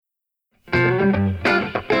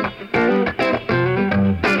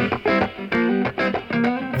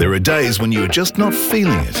There are days when you are just not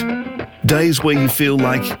feeling it. Days where you feel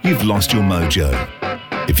like you've lost your mojo.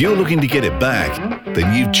 If you're looking to get it back,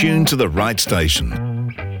 then you've tuned to the right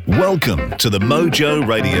station. Welcome to the Mojo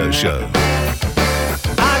Radio Show.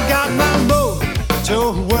 I got my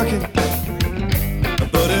mojo working,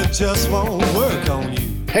 but it just won't work on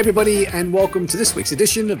you. Hey everybody, and welcome to this week's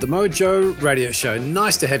edition of the Mojo Radio Show.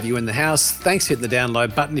 Nice to have you in the house. Thanks for hitting the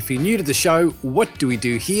download button. If you're new to the show, what do we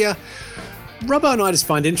do here? Robbo and I just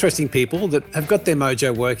find interesting people that have got their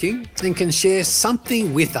mojo working and can share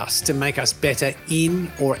something with us to make us better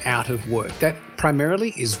in or out of work. That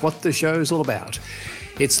primarily is what the show is all about.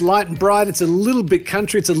 It's light and bright, it's a little bit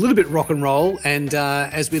country, it's a little bit rock and roll, and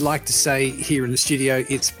as we like to say here in the studio,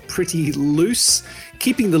 it's pretty loose.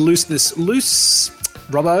 Keeping the looseness loose.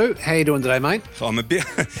 Robbo, how you doing today, mate? I'm a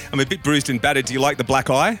bit bruised and battered. Do you like the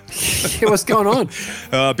black eye? Yeah, what's going on?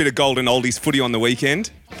 A bit of golden oldies footy on the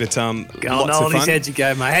weekend, but lots of fun. How'd you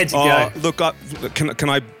go, mate? How'd you go? Look, can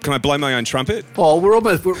I blow my own trumpet? Oh, we're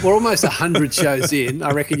almost 100 shows in.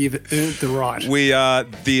 I reckon you've earned the right. We are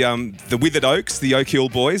the Withered Oaks, the Oak Hill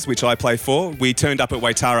boys, which I play for. We turned up at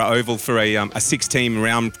Waitara Oval for a 6-team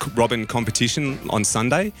round robin competition on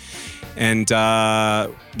Sunday. And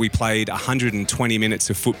we played 120 minutes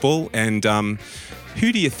of football. And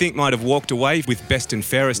who do you think might have walked away with best and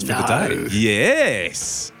fairest for the day?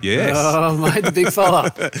 Yes. Oh, mate, the big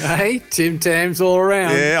fella. Hey, Tim Tams all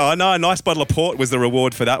around. Yeah, I know. A nice bottle of port was the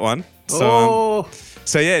reward for that one. So,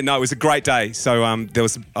 it was a great day. So there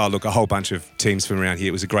was, a whole bunch of teams from around here.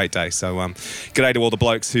 It was a great day. So g'day to all the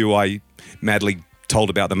blokes who I madly told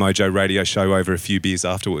about the Mojo Radio Show over a few beers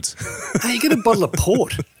afterwards. Hey, you got a bottle of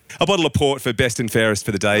port? A bottle of port for best and fairest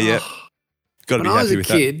for the day, yeah. Got to be happy with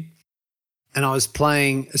that. When I was a kid and I was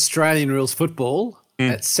playing Australian rules football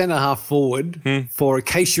at centre half forward for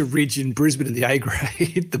Acacia Ridge in Brisbane in the A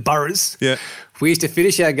grade, the Boroughs. Yeah. We used to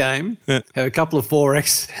finish our game, have a couple of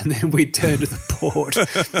 4X, and then we'd turn to the port.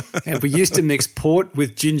 And we used to mix port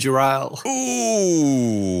with ginger ale.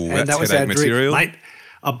 Ooh, and that was our material. Drink. Mate,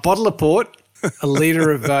 a bottle of port, a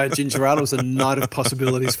litre of ginger ale was a night of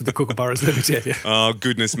possibilities for the Kookaburras, let me tell you. Oh,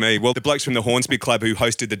 goodness me. Well, the blokes from the Hornsby Club who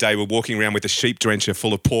hosted the day were walking around with a sheep drencher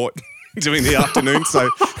full of port during the afternoon, so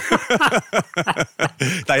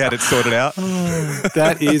they had it sorted out.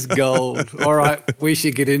 That is gold. All right, we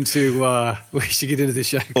should get into the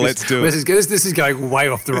show. Let's do it. This is going way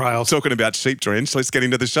off the rails. Talking about sheep drench, let's get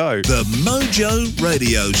into the show. The Mojo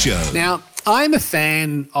Radio Show. Now, I'm a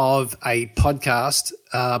fan of a podcast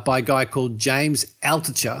by a guy called James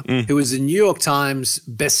Altucher, who is a New York Times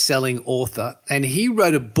best-selling author, and he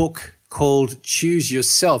wrote a book called Choose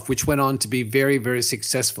Yourself, which went on to be very, very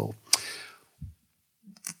successful.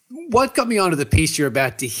 What got me onto the piece you're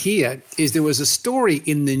about to hear is there was a story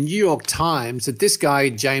in the New York Times that this guy,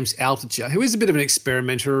 James Altucher, who is a bit of an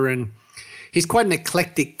experimenter and he's quite an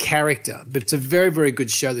eclectic character, but it's a very, very good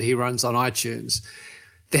show that he runs on iTunes.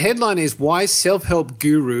 The headline is Why Self-Help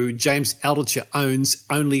Guru James Altucher Owns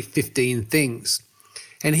Only 15 Things.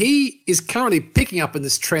 And he is currently picking up on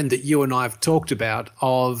this trend that you and I have talked about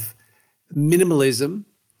of minimalism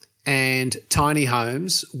and tiny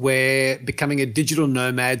homes, where becoming a digital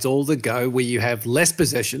nomad's all the go, where you have less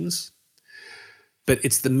possessions, but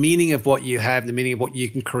it's the meaning of what you have, the meaning of what you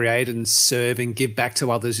can create and serve and give back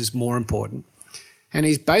to others is more important. And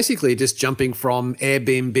he's basically just jumping from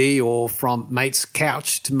Airbnb or from mate's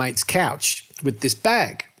couch to mate's couch with this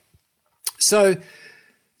bag. So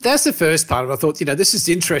that's the first part of it. I thought, this is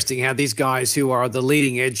interesting how these guys who are at the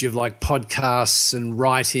leading edge of like podcasts and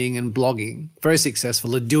writing and blogging, very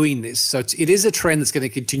successful, are doing this. So it is a trend that's going to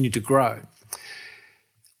continue to grow.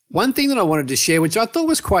 One thing that I wanted to share, which I thought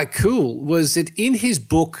was quite cool, was that in his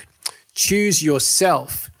book, Choose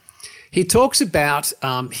Yourself, he talks about,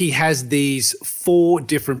 he has these 4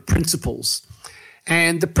 different principles.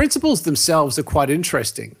 And the principles themselves are quite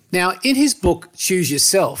interesting. Now, in his book, Choose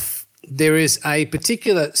Yourself, there is a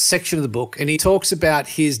particular section of the book, and he talks about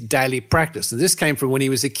his daily practice. And this came from when he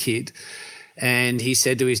was a kid. And he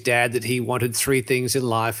said to his dad that he wanted 3 things in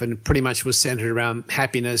life and pretty much was centered around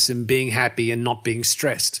happiness and being happy and not being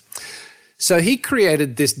stressed. So he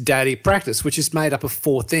created this daily practice, which is made up of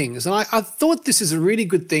 4 things. And I thought this is a really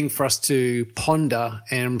good thing for us to ponder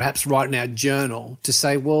and perhaps write in our journal to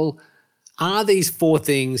say, well, are these 4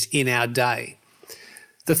 things in our day?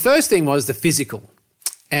 The first thing was the physical.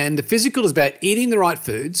 And the physical is about eating the right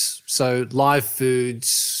foods. So live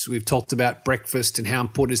foods, we've talked about breakfast and how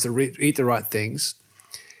important it is to eat the right things.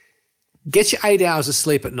 Get your 8 hours of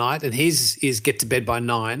sleep at night, and his is get to bed by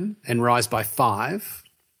 9 and rise by 5.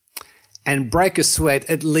 And break a sweat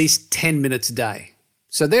at least 10 minutes a day.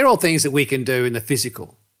 So they're all things that we can do in the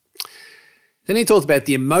physical. Then he talked about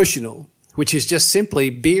the emotional, which is just simply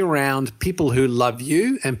be around people who love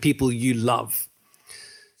you and people you love.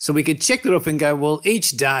 So we could check that off and go, well,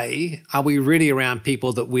 each day, are we really around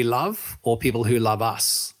people that we love or people who love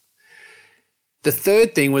us? The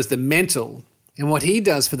third thing was the mental. And what he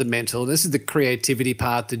does for the mental, this is the creativity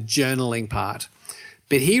part, the journaling part.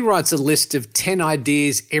 But he writes a list of 10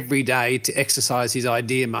 ideas every day to exercise his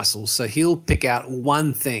idea muscles. So he'll pick out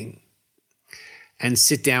one thing and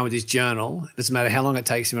sit down with his journal. It doesn't matter how long it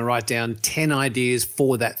takes him to write down 10 ideas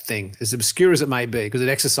for that thing, as obscure as it may be, because it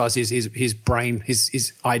exercises his brain,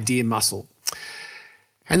 his idea muscle.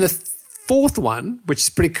 And the fourth one, which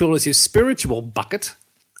is pretty cool, is his spiritual bucket.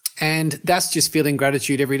 And that's just feeling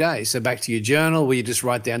gratitude every day. So back to your journal where you just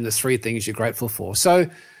write down the 3 things you're grateful for. So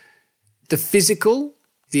the physical,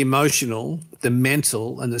 the emotional, the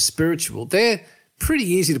mental, and the spiritual, they're pretty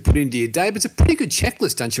easy to put into your day, but it's a pretty good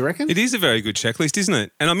checklist, don't you reckon? It is a very good checklist, isn't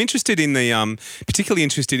it? And I'm interested in particularly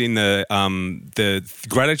interested in the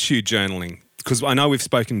gratitude journaling, because I know we've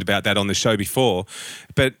spoken about that on the show before,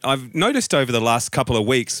 but I've noticed over the last couple of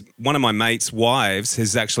weeks, one of my mates' wives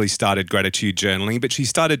has actually started gratitude journaling, but she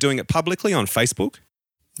started doing it publicly on Facebook.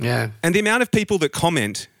 Yeah. And the amount of people that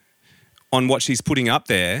comment on what she's putting up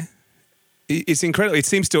there, it's incredible. It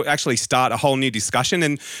seems to actually start a whole new discussion.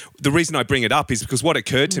 And the reason I bring it up is because what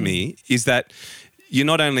occurred to me is that you're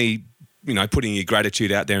not only, putting your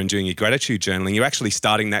gratitude out there and doing your gratitude journaling, you're actually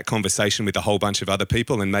starting that conversation with a whole bunch of other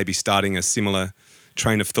people and maybe starting a similar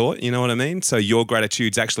train of thought. You know what I mean? So your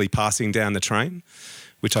gratitude's actually passing down the train,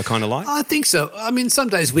 which I kind of like. I think so. I mean, some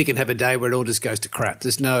days we can have a day where it all just goes to crap.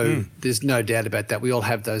 There's no doubt about that. We all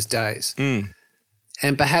have those days.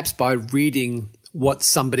 And perhaps by reading what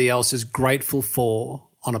somebody else is grateful for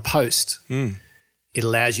on a post, it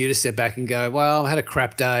allows you to step back and go, well, I had a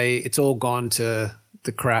crap day. It's all gone to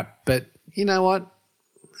the crap. But you know what?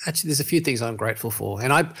 Actually, there's a few things I'm grateful for.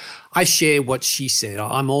 And I share what she said.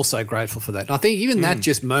 I'm also grateful for that. And I think even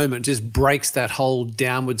that moment just breaks that whole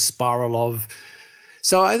downward spiral of.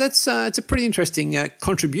 So that's it's a pretty interesting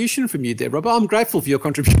contribution from you there, Rob. I'm grateful for your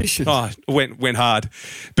contribution. Oh, went hard.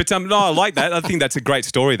 But no, I like that. I think that's a great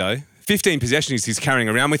story though. 15 possessions he's carrying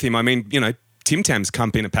around with him. I mean, Tim Tams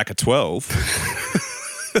come in a pack of 12.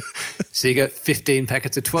 So you got 15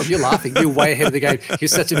 packets of 12. You're laughing. You're way ahead of the game. You're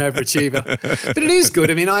such an overachiever. But it is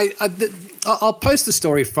good. I mean, I'll post the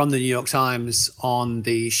story from the New York Times on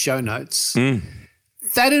the show notes.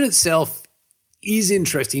 That in itself is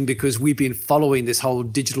interesting because we've been following this whole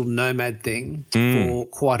digital nomad thing for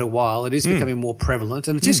quite a while. It is becoming more prevalent.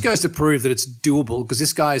 And it just goes to prove that it's doable because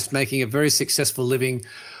this guy is making a very successful living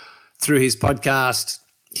through his podcast,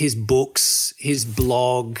 his books, his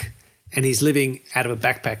blog, and he's living out of a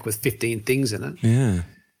backpack with 15 things in it. Yeah.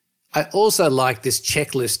 I also like this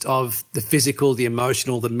checklist of the physical, the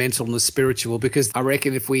emotional, the mental, and the spiritual because I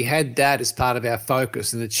reckon if we had that as part of our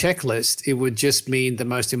focus and the checklist, it would just mean the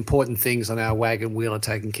most important things on our wagon wheel are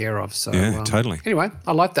taken care of. So yeah, totally. Anyway,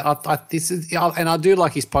 I like that. And I do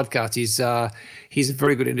like his podcast. He's a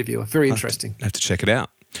very good interviewer, very interesting. Have to check it out.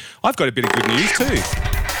 I've got a bit of good news too.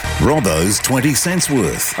 Robbo's 20 cents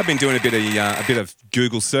worth. I've been doing a bit of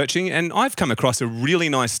Google searching and I've come across a really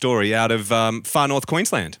nice story out of far north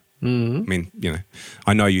Queensland. I mean,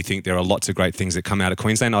 I know you think there are lots of great things that come out of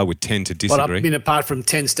Queensland. I would tend to disagree. Well, I mean, apart from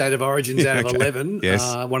 10 state of origins out of 11,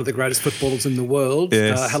 yes. One of the greatest footballers in the world.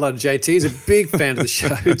 Yes. Hello to JT. He's a big fan of the show.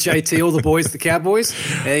 JT, all the boys, the Cowboys.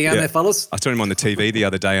 There you go, there, fellas. I saw him on the TV the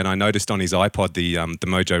other day and I noticed on his iPod the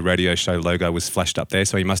Mojo radio show logo was flashed up there,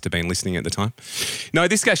 so he must have been listening at the time. No,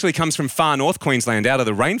 this actually comes from far north Queensland, out of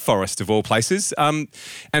the rainforest of all places. An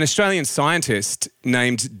Australian scientist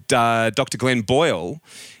named Dr. Glenn Boyle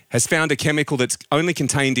has found a chemical that's only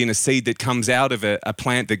contained in a seed that comes out of a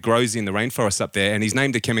plant that grows in the rainforest up there, and he's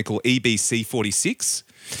named the chemical EBC46.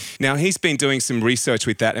 Now, he's been doing some research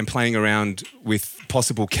with that and playing around with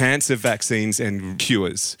possible cancer vaccines and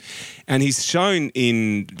cures. And he's shown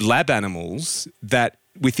in lab animals that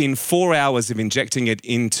within 4 hours of injecting it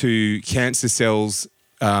into cancer cells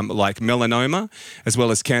like melanoma, as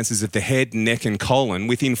well as cancers of the head, neck and colon,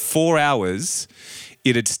 within 4 hours,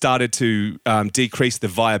 it had started to decrease the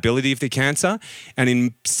viability of the cancer. And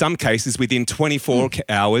in some cases, within 24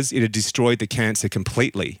 hours, it had destroyed the cancer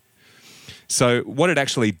completely. So what it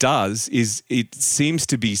actually does is it seems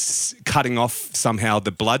to be cutting off somehow the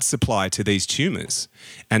blood supply to these tumours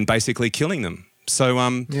and basically killing them. So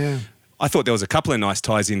I thought there was a couple of nice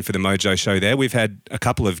ties in for the Mojo show there. We've had a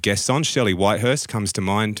couple of guests on. Shelley Whitehurst comes to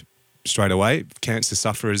mind straight away, cancer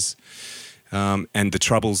sufferers and the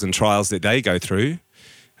troubles and trials that they go through.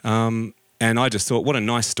 And I just thought, what a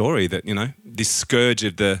nice story that, this scourge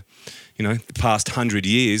of the, the past 100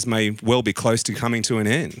 years may well be close to coming to an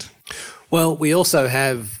end. Well, we also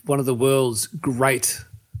have one of the world's great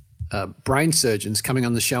brain surgeons coming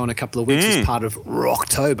on the show in a couple of weeks as part of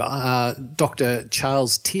Rocktober, Dr.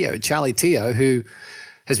 Charlie Teo, who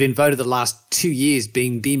has been voted the last 2 years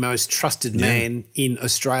being the most trusted man in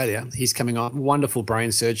Australia. He's coming on, wonderful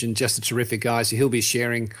brain surgeon, just a terrific guy. So he'll be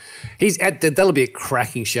sharing. That'll be a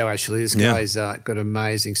cracking show, actually. This guy's got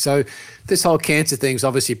amazing. So this whole cancer thing's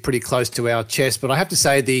obviously pretty close to our chest, but I have to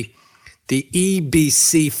say the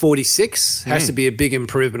EBC 46 has to be a big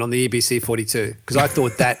improvement on the EBC 42 because I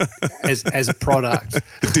thought that as a product.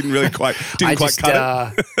 It didn't quite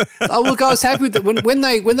cut it. Look, I was happy with it. When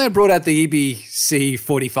they brought out the EBC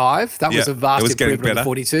 45, that was a vast improvement on the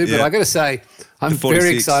 42. But I got to say, I'm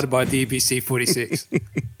very excited by the EBC 46.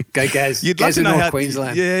 Go Gaz. You'd love to know North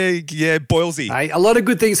Queensland. Yeah, Boylesy. Hey, a lot of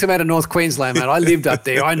good things come out of North Queensland, mate. I lived up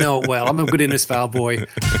there. I know it well. I'm a good Innisfail boy.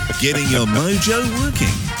 Getting your mojo working.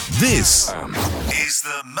 This is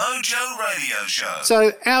the Mojo Radio Show.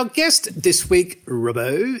 So our guest this week,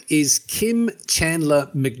 Robbo, is Kim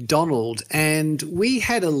Chandler McDonald, and we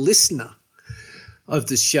had a listener of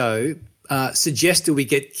the show suggested we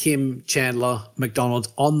get Kim Chandler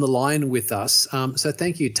McDonald on the line with us. So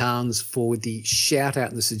thank you, Towns, for the shout out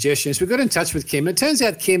and the suggestions. We got in touch with Kim. It turns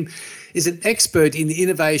out Kim is an expert in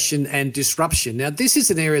innovation and disruption. Now, this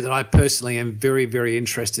is an area that I personally am very, very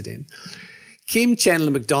interested in. Kim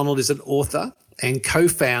Chandler McDonald is an author and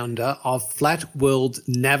co-founder of Flat World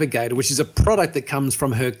Navigator, which is a product that comes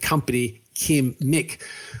from her company, Kim Mick,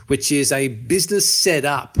 which is a business set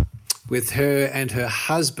up with her and her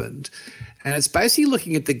husband. And it's basically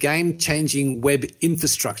looking at the game-changing web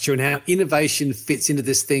infrastructure and how innovation fits into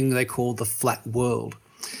this thing they call the flat world.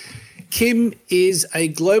 Kim is a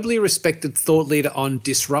globally respected thought leader on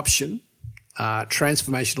disruption,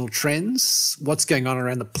 transformational trends, what's going on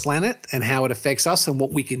around the planet and how it affects us and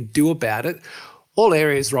what we can do about it. All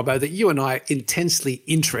areas, Robbo, that you and I are intensely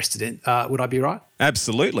interested in. Would I be right?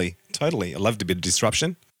 Absolutely. Totally. I loved a bit of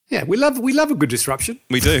disruption. Yeah, we love a good disruption.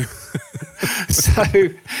 We do. So,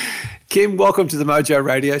 Kim, welcome to the Mojo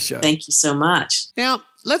Radio Show. Thank you so much. Now,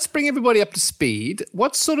 let's bring everybody up to speed.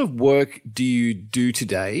 What sort of work do you do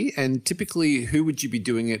today? And typically, who would you be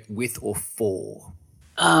doing it with or for?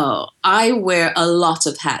 Oh, I wear a lot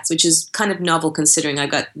of hats, which is kind of novel considering I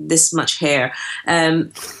got this much hair.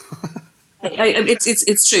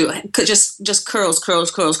 It's true. Just curls.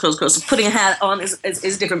 Putting a hat on is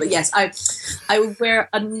different. But yes, I wear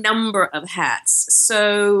a number of hats.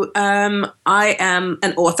 So I am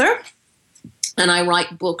an author, and I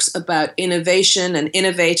write books about innovation and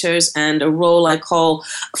innovators and a role I call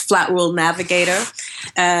Flat World Navigator.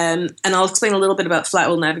 And I'll explain a little bit about Flat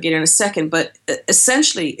World Navigator in a second. But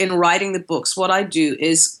essentially, in writing the books, what I do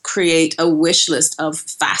is create a wish list of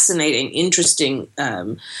fascinating, interesting,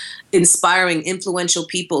 inspiring, influential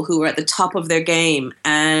people who are at the top of their game,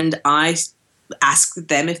 and I ask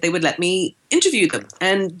them if they would let me interview them.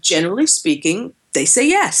 And generally speaking, they say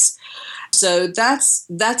yes. So that's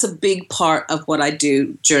a big part of what I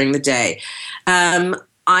do during the day.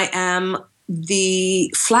 I am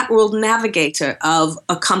the Flat World Navigator of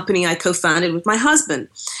a company I co-founded with my husband.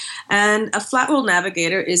 And a Flat World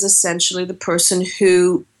Navigator is essentially the person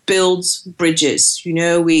who builds bridges. You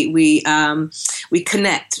know, we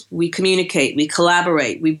connect, we communicate, we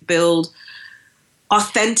collaborate, we build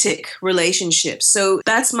authentic relationships. So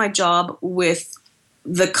that's my job with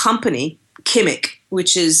the company, Kimmick,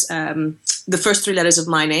 which is the first three letters of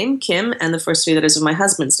my name, Kim, and the first three letters of my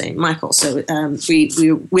husband's name, Michael. So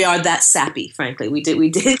we are that sappy, frankly. We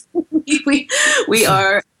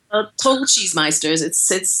are total cheesemeisters.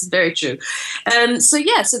 It's very true. So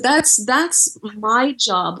that's my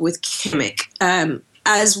job with Kimmick,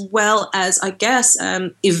 as well as, I guess,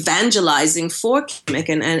 evangelizing for Kimmick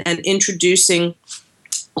and introducing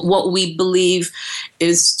what we believe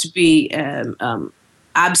is to be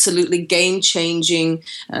absolutely game-changing,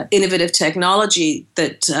 innovative technology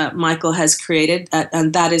that Michael has created,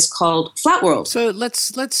 and that is called Flat World. So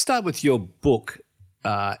let's start with your book,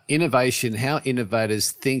 Innovation: How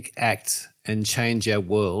Innovators Think, Act, and Change Our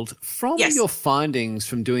World. From your findings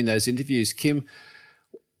from doing those interviews, Kim,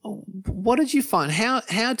 what did you find?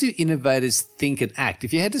 How do innovators think and act?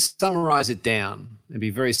 If you had to summarize it down and be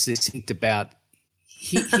very succinct about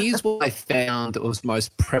here's what I found that was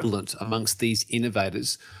most prevalent amongst these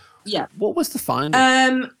innovators. Yeah. What was the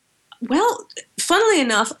finding? Well, funnily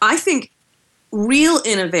enough, I think real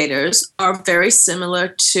innovators are very similar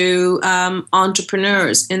to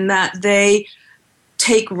entrepreneurs in that they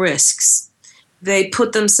take risks. They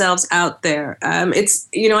put themselves out there. I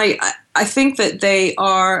think that they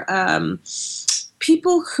are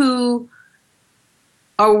people who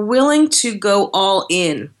are willing to go all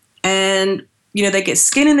in, and they get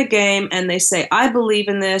skin in the game, and they say, I believe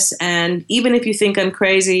in this, and even if you think I'm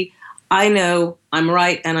crazy, I know I'm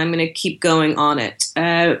right, and I'm going to keep going on it.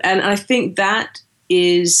 And I think that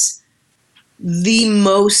is the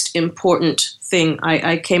most important thing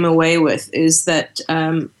I came away with, is that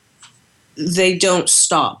they don't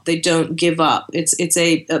stop, they don't give up. It's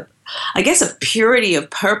I guess a purity of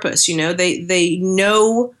purpose. They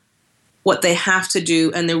know what they have to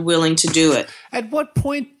do, and they're willing to do it. At what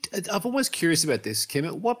point, I'm always curious about this, Kim,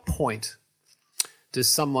 at what point does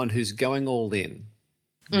someone who's going all in,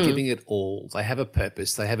 giving it all, they have a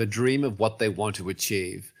purpose, they have a dream of what they want to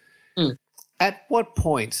achieve, at what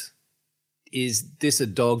point is this a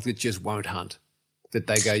dog that just won't hunt? That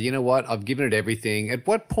they go, you know what, I've given it everything. At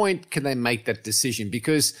what point can they make that decision?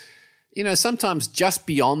 Because, sometimes just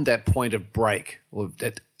beyond that point of break, or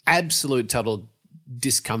that absolute total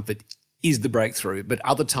discomfort, is the breakthrough. But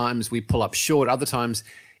other times we pull up short. Other times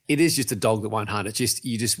it is just a dog that won't hunt. It's just,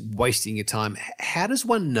 you're just wasting your time. How does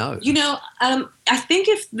one know? I think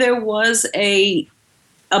if there was a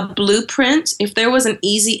blueprint, if there was an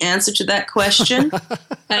easy answer to that question,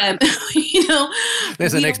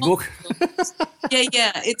 there's the next book.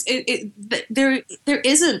 Yeah. There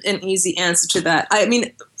isn't an easy answer to that. I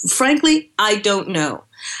mean, frankly, I don't know.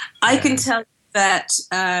 I can tell you that.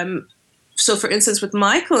 So, for instance, with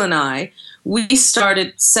Michael and I, we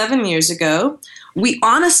started 7 years ago. We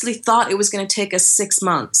honestly thought it was going to take us 6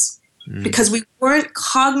 months because we weren't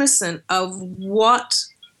cognizant of what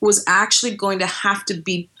was actually going to have to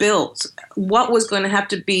be built, what was going to have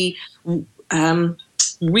to be rethought,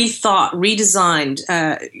 redesigned.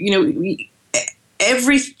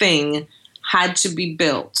 Everything had to be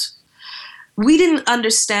built. We didn't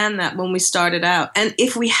understand that when we started out. And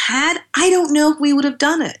if we had, I don't know if we would have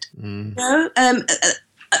done it. Now,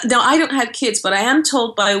 I don't have kids, but I am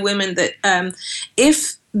told by women that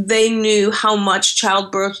if they knew how much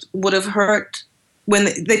childbirth would have hurt, when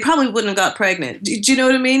they probably wouldn't have got pregnant. Do you know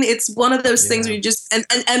what I mean? It's one of those things where you just,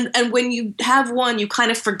 and when you have one, you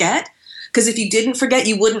kind of forget, because if you didn't forget,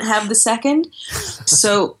 you wouldn't have the second.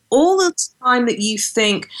 So all the time that you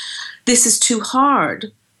think this is too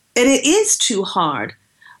hard, and it is too hard,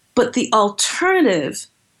 but the alternative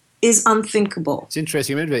is unthinkable. It's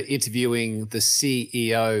interesting. I remember interviewing the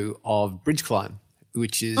CEO of Bridge Climb,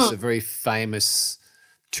 which is a very famous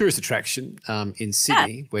tourist attraction in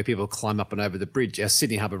Sydney, where people climb up and over the bridge, our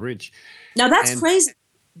Sydney Harbour Bridge. Now that's crazy.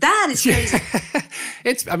 That is crazy.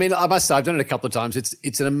 I must say, I've done it a couple of times.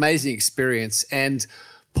 It's an amazing experience. And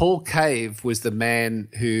Paul Cave was the man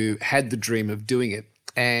who had the dream of doing it.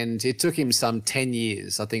 And it took him some 10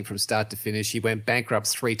 years, I think, from start to finish. He went bankrupt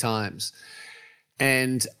 3 times.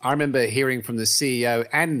 And I remember hearing from the CEO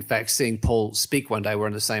and, in fact, seeing Paul speak one day. We're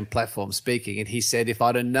on the same platform speaking. And he said, if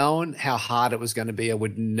I'd have known how hard it was going to be, I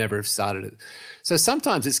would never have started it. So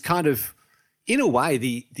sometimes it's kind of, in a way,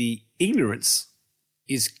 the ignorance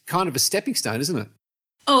is kind of a stepping stone, isn't it?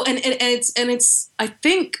 Oh, and it's I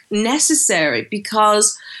think necessary,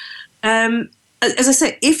 because as I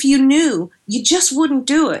said, if you knew, you just wouldn't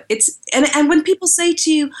do it. And when people say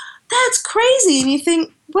to you, that's crazy, and you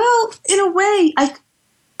think, well, in a way,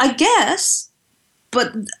 I guess,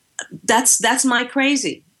 but that's my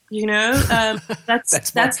crazy, There's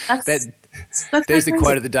the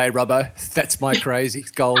quote of the day, Robbo. That's my crazy.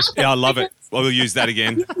 Gold. Yeah, I love it. Well, we'll use that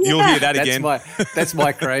again. You'll hear that again. That's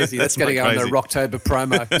my crazy. That's going to go on the Rocktober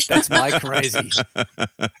promo. That's my crazy.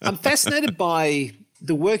 I'm fascinated by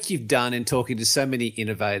the work you've done in talking to so many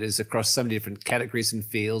innovators across so many different categories and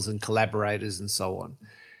fields and collaborators and so on.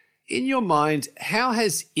 In your mind, how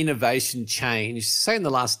has innovation changed, say, in the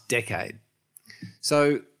last decade?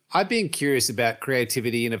 So I've been curious about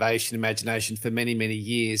creativity, innovation, imagination for many, many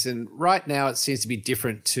years. And right now it seems to be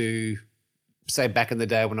different to, say, back in the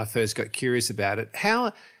day when I first got curious about it.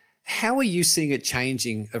 How are you seeing it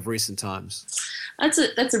changing of recent times?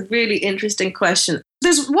 That's a really interesting question.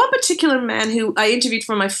 There's one particular man who I interviewed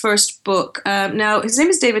for my first book. Now, his name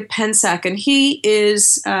is David Pensack, and he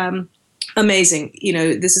is amazing.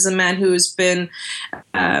 This is a man who has been,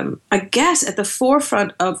 I guess, at the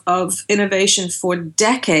forefront of innovation for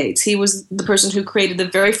decades. He was the person who created the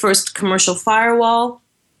very first commercial firewall.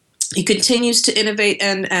 He continues to innovate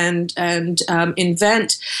and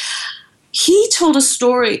invent. He told a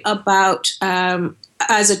story about,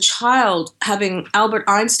 as a child, having Albert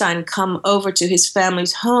Einstein come over to his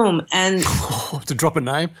family's home and to drop a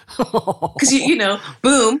name, because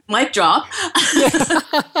boom, mic drop.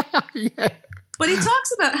 Yeah. But he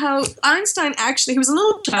talks about how Einstein he was a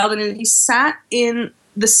little child, and he sat in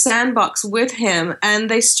the sandbox with him, and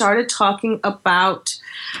they started talking about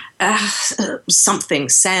something,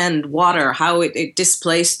 sand, water, how it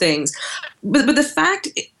displaced things. But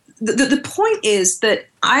the point is that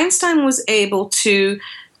Einstein was able to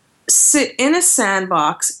sit in a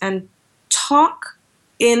sandbox and talk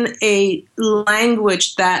in a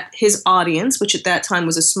language that his audience, which at that time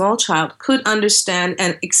was a small child, could understand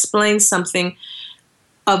and explain something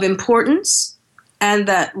of importance and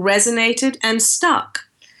that resonated and stuck.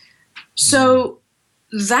 So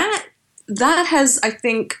that has, I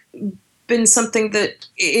think, been something that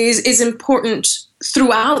is important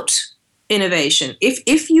throughout innovation.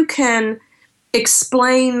 If you can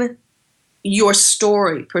explain your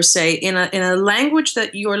story, per se, in a language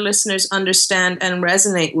that your listeners understand and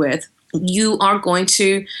resonate with, you are going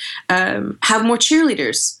to have more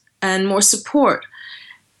cheerleaders and more support.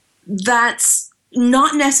 That's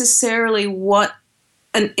not necessarily what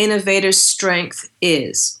an innovator's strength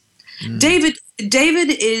is. David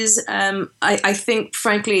is, I think,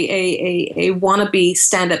 frankly, a wannabe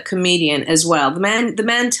stand-up comedian as well. The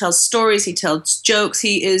man tells stories. He tells jokes.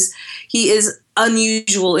 He is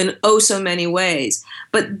unusual in oh so many ways.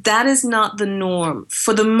 But that is not the norm.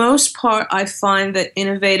 For the most part, I find that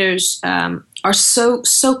innovators are so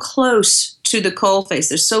close to the coalface.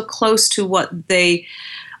 They're so close to what they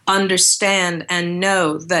understand and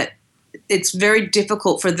know that it's very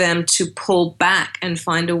difficult for them to pull back and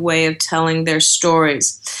find a way of telling their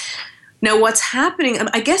stories. Now, what's happening,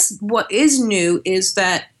 I guess what is new is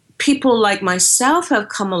that people like myself have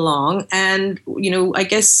come along, and, I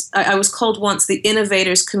guess I was called once the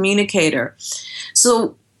innovator's communicator.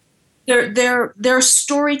 So there are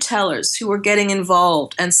storytellers who are getting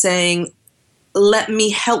involved and saying, let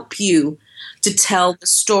me help you to tell the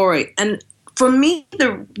story. And for me,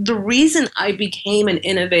 the reason I became an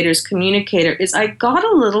innovator's communicator is I got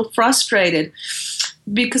a little frustrated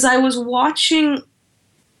because I was watching,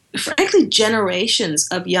 frankly, generations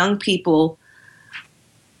of young people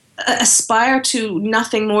aspire to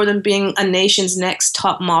nothing more than being a nation's next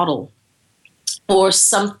top model or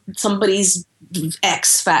somebody's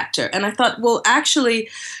X factor. And I thought, well, actually,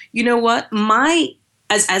 you know what?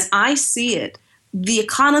 As I see it, the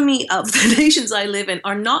economy of the nations I live in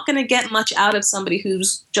are not going to get much out of somebody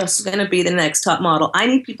who's just going to be the next top model. I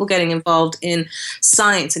need people getting involved in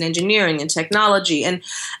science and engineering and technology and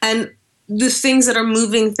the things that are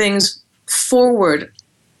moving things forward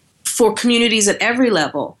for communities at every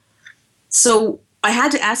level. So I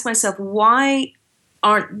had to ask myself, why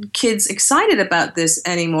aren't kids excited about this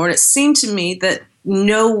anymore? And it seemed to me that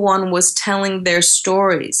no one was telling their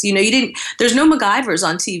stories. There's no MacGyvers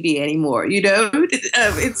on TV anymore.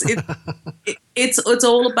 It's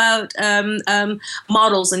all about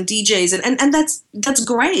models and DJs, and that's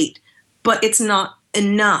great, but it's not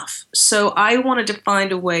enough. So I wanted to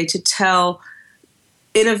find a way to tell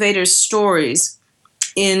innovators' stories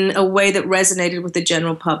in a way that resonated with the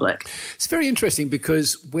general public. It's very interesting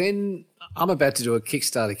because when I'm about to do a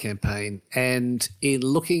Kickstarter campaign, and in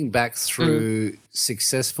looking back through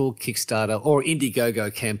successful Kickstarter or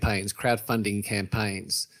Indiegogo campaigns, crowdfunding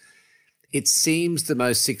campaigns, it seems the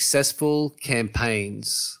most successful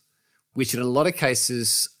campaigns, which in a lot of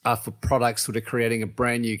cases are for products that are creating a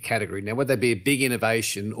brand new category. Now, whether they be a big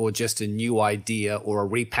innovation or just a new idea or a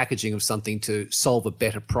repackaging of something to solve a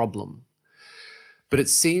better problem. But it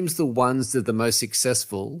seems the ones that are the most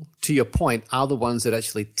successful, to your point, are the ones that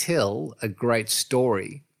actually tell a great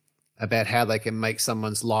story about how they can make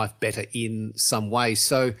someone's life better in some way.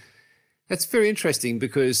 So that's very interesting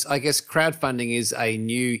because I guess crowdfunding is a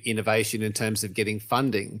new innovation in terms of getting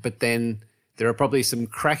funding, but then there are probably some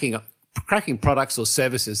cracking products or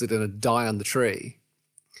services that are going to die on the tree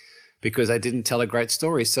because they didn't tell a great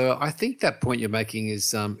story. So I think that point you're making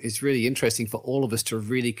is really interesting for all of us to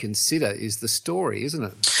really consider, is the story, isn't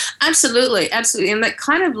it? Absolutely. And that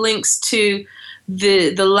kind of links to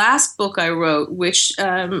the last book I wrote, which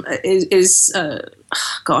it's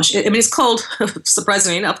called,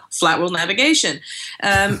 surprisingly enough, Flat World Navigation.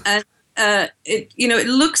 And it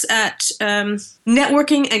looks at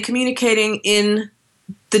networking and communicating in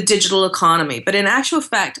the digital economy. But in actual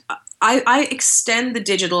fact, I extend the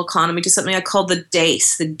digital economy to something I call the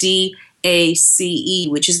DACE, the DACE,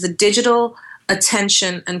 which is the digital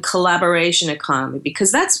attention and collaboration economy,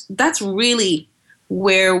 because that's really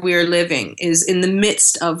where we're living, is in the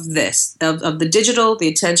midst of this, of the digital, the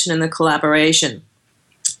attention, and the collaboration.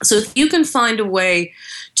 So if you can find a way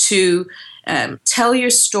to tell your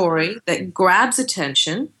story that grabs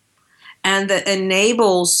attention and that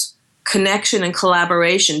enables connection and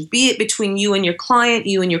collaboration, be it between you and your client,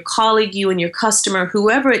 you and your colleague, you and your customer,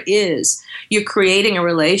 whoever it is, you're creating a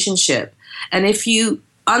relationship. And if you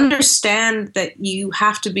understand that you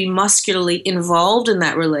have to be muscularly involved in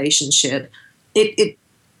that relationship, it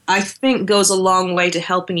I think goes a long way to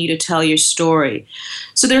helping you to tell your story.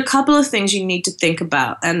 So there are a couple of things you need to think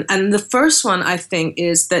about. And the first one, I think,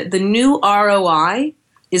 is that the new ROI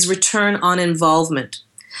is return on involvement.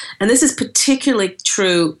 And this is particularly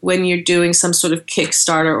true when you're doing some sort of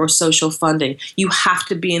Kickstarter or social funding. You have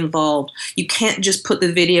to be involved. You can't just put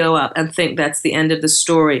the video up and think that's the end of the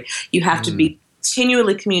story. You have to be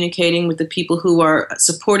continually communicating with the people who are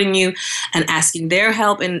supporting you and asking their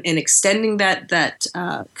help in extending that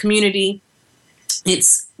community.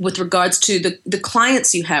 It's with regards to the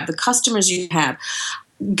clients you have, the customers you have,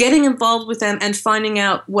 getting involved with them and finding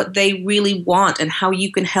out what they really want and how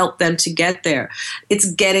you can help them to get there.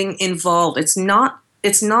 It's getting involved. It's not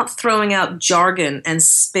throwing out jargon and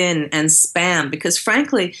spin and spam, because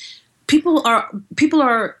frankly, people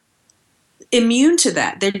are immune to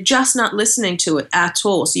that. They're just not listening to it at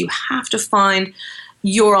all. So you have to find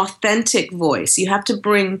your authentic voice. You have to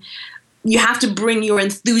bring your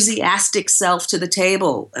enthusiastic self to the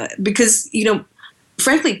table, because,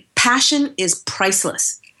 frankly, passion is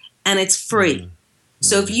priceless and it's free.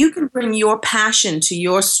 So if you can bring your passion to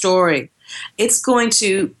your story, it's going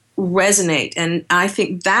to resonate. And I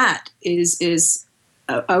think that is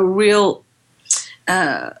a real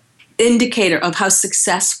indicator of how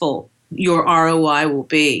successful your ROI will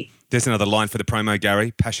be. There's another line for the promo,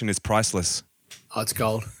 Gary. Passion is priceless. Oh, it's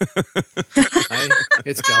gold. Hey,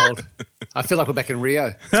 it's gold. I feel like we're back in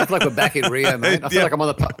Rio. I feel like we're back in Rio, mate. I feel like I'm on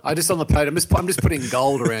the podium. I'm just putting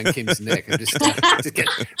gold around Kim's neck.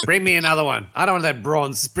 Bring me another one. I don't want that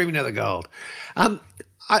bronze. Just bring me another gold. I'm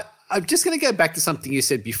just going to go back to something you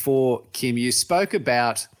said before, Kim. You spoke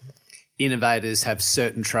about innovators have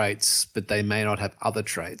certain traits, but they may not have other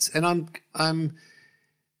traits. And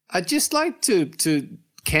I'd just like to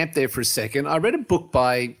camp there for a second. I read a book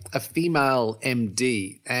by a female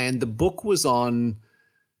MD, and the book was on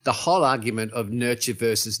the whole argument of nurture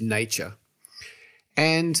versus nature.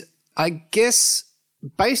 And I guess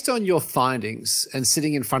based on your findings and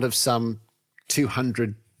sitting in front of some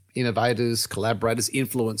 200 innovators, collaborators,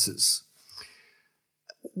 influencers,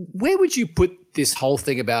 where would you put this whole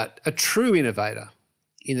thing about a true innovator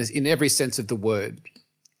in every sense of the word?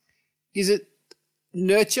 Is it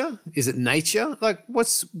nurture? Is it nature? Like,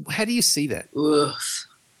 how do you see that? Oof.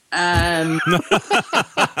 I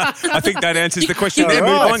think that answers the question there.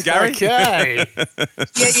 Move on, Gary. Okay.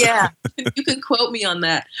 Yeah. You can quote me on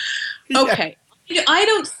that. Okay. I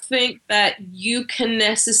don't think that you can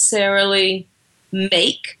necessarily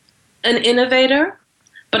make an innovator,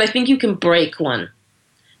 but I think you can break one.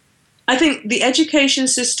 I think the education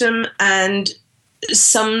system and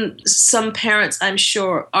some parents, I'm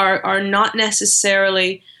sure, are not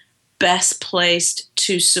necessarily best placed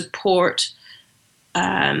to support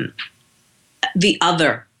the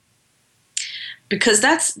other, because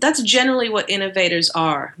that's generally what innovators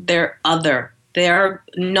are. They're other. They are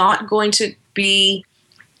not going to be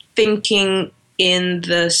thinking in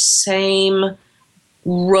the same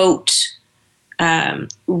rote,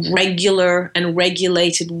 regular and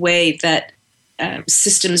regulated way that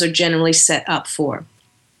systems are generally set up for.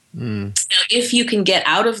 Now, if you can get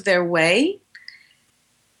out of their way,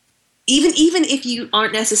 even if you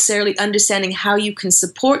aren't necessarily understanding how you can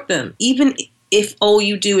support them, even if all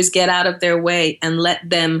you do is get out of their way and let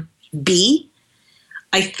them be,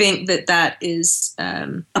 I think that is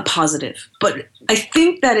a positive. But I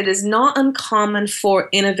think that it is not uncommon for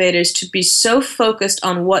innovators to be so focused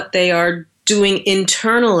on what they are doing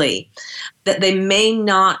internally that they may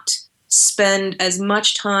not spend as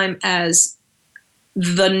much time as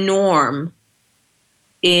the norm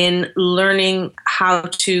in learning how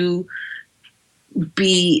to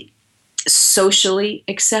be socially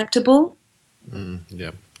acceptable.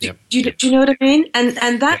 Yeah. Do you know what I mean?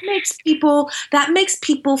 And that makes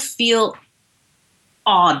people feel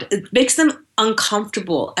odd. It makes them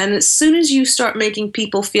uncomfortable. And as soon as you start making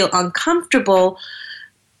people feel uncomfortable,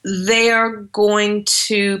 they're going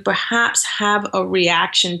to perhaps have a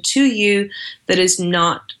reaction to you that is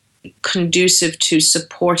not conducive to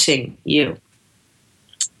supporting you.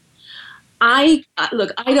 I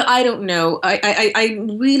don't know.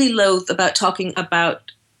 I'm really loath about talking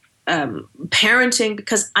about parenting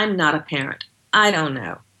because I'm not a parent. I don't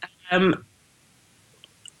know. And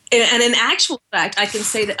in actual fact, I can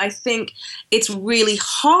say that I think it's really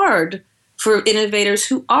hard for innovators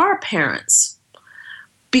who are parents,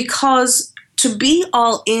 because to be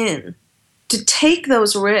all in, to take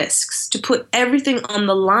those risks, to put everything on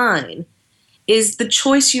the line is the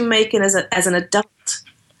choice you make as an adult.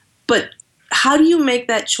 But how do you make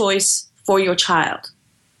that choice for your child?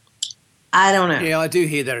 I don't know. Yeah, I do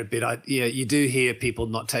hear that a bit. You do hear people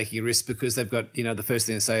not taking a risk because they've got, the first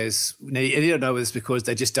thing they say is, you don't know, it's because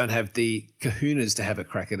they just don't have the kahunas to have a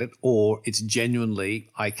crack at it, or it's genuinely,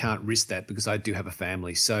 I can't risk that because I do have a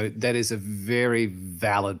family. So that is a very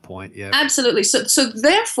valid point. Yeah, absolutely. So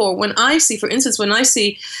therefore, when I see, for instance,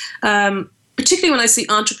 particularly when I see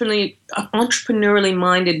entrepreneurially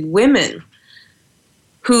minded women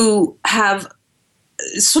who have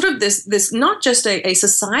sort of this not just a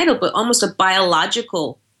societal, but almost a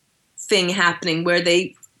biological thing happening where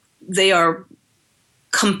they are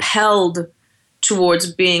compelled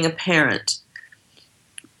towards being a parent,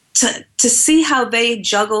 to see how they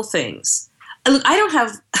juggle things. Look, I don't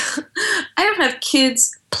have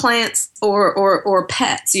kids, plants, or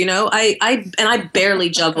pets. I barely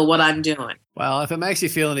juggle what I'm doing. Well, if it makes you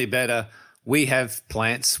feel any better, we have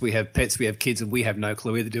plants, we have pets, we have kids, and we have no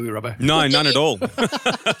clue either, do we, Robbo? No, none at all. That's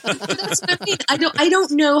what I mean. I don't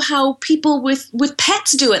know how people with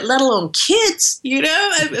pets do it, let alone kids.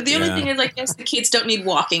 The only thing is, I guess the kids don't need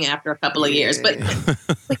walking after a couple of years. But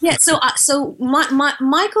yeah. So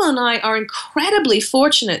Michael and I are incredibly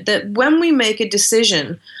fortunate that when we make a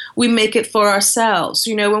decision, we make it for ourselves.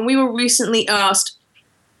 When we were recently asked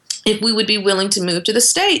if we would be willing to move to the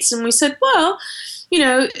States, and we said, well,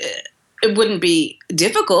 it wouldn't be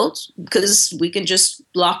difficult because we can just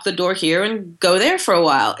lock the door here and go there for a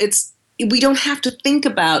while. We don't have to think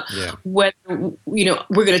about whether we're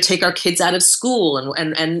going to take our kids out of school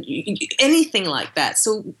and anything like that.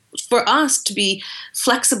 So for us to be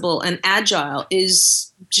flexible and agile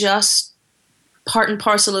is just part and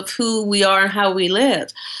parcel of who we are and how we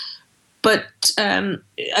live. But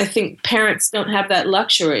I think parents don't have that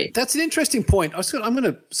luxury. That's an interesting point. I'm going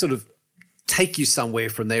to sort of take you somewhere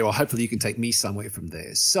from there, or hopefully you can take me somewhere from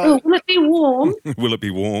there. So, will it be warm? Will it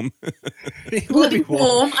be warm? Will it be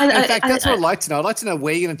warm? In fact, that's what I'd like to know. I'd like to know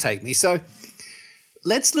where you're going to take me. So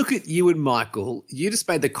let's look at you and Michael. You just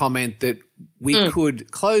made the comment that we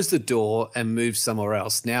could close the door and move somewhere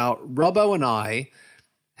else. Now, Robbo and I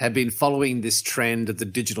have been following this trend of the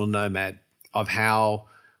digital nomad, of how,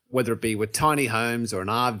 whether it be with tiny homes or an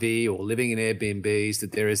RV or living in Airbnbs,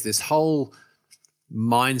 that there is this whole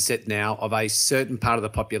mindset now of a certain part of the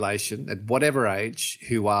population at whatever age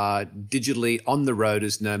who are digitally on the road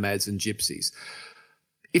as nomads and gypsies.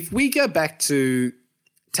 If we go back to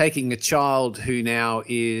taking a child who now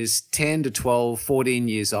is 10 to 12, 14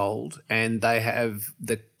 years old, and they have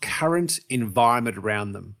the current environment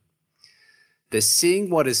around them, they're seeing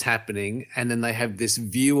what is happening, and then they have this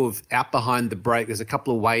view of out behind the break, there's a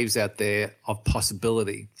couple of waves out there of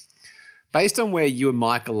possibility. Based on where you and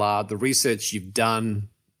Michael are, the research you've done,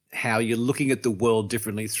 how you're looking at the world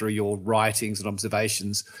differently through your writings and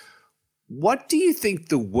observations, what do you think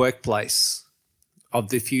the workplace of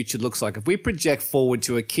the future looks like? If we project forward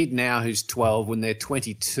to a kid now who's 12 when they're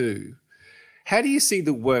 22, how do you see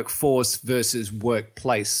the workforce versus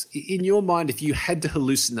workplace? In your mind, if you had to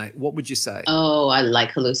hallucinate, what would you say? Oh, I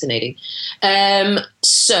like hallucinating.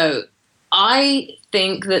 So I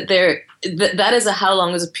think that that is a how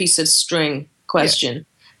long is a piece of string question.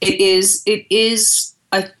 Yeah. It is,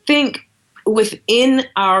 I think, within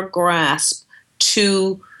our grasp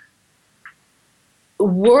to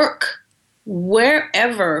work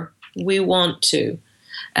wherever we want to.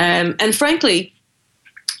 And frankly,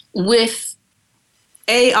 with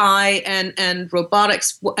AI and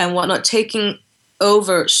robotics and whatnot taking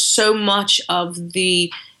over so much of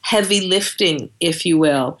the heavy lifting, if you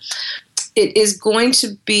will, it is going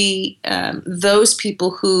to be those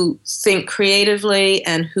people who think creatively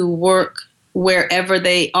and who work wherever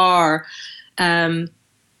they are,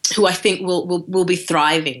 who I think will be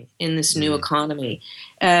thriving in this new economy.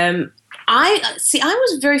 I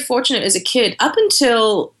was very fortunate as a kid up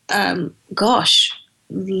until, early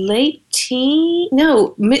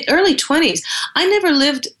 20s. I never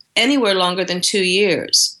lived anywhere longer than 2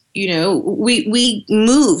 years. We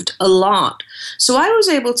moved a lot, so I was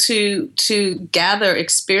able to gather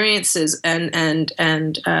experiences and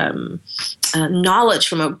knowledge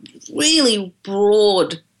from a really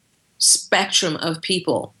broad spectrum of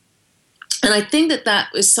people, and I think that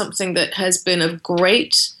is something that has been of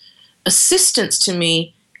great assistance to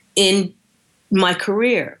me in my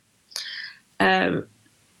career.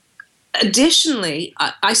 Additionally,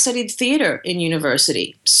 I studied theater in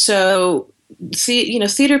university, so.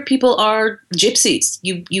 Theater people are gypsies.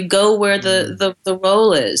 You go where the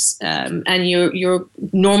role is, and you're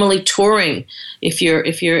normally touring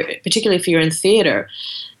particularly if you're in theater.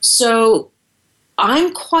 So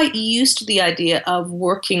I'm quite used to the idea of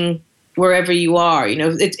working wherever you are.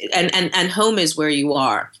 And home is where you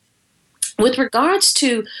are. With regards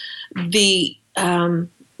to the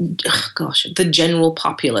the general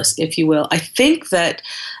populace, if you will. I think that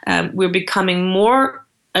we're becoming more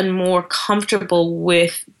and more comfortable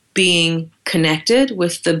with being connected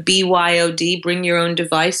with the BYOD, bring your own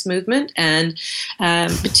device movement, and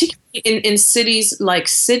particularly in cities like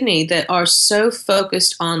Sydney that are so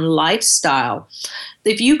focused on lifestyle.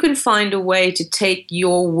 If you can find a way to take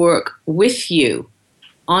your work with you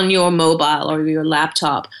on your mobile or your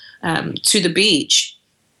laptop to the beach,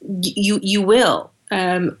 you will.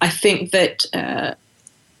 I think that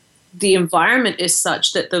the environment is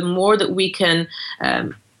such that the more that we can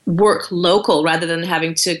work local rather than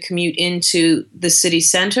having to commute into the city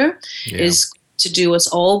center is to do us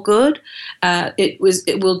all good. It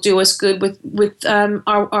will do us good with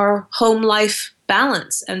our home life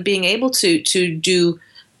balance and being able to do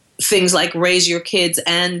things like raise your kids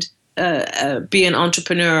and be an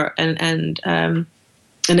entrepreneur and an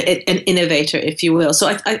innovator, if you will. So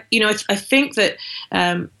I think that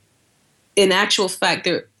in actual fact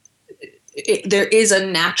there is a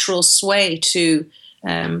natural sway to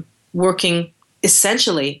working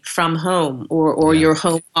essentially from home or your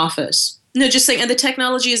home office. No, just saying, and the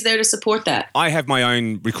technology is there to support that. I have my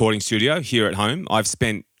own recording studio here at home. I've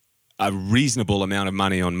spent a reasonable amount of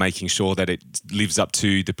money on making sure that it lives up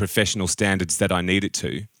to the professional standards that I need it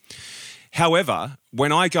to. However,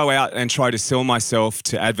 when I go out and try to sell myself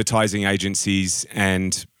to advertising agencies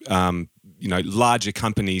and larger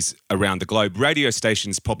companies around the globe, radio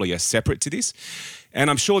stations probably are separate to this. And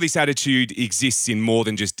I'm sure this attitude exists in more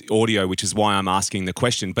than just audio, which is why I'm asking the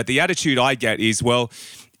question. But the attitude I get is, well,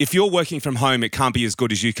 if you're working from home, it can't be as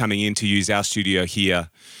good as you coming in to use our studio here.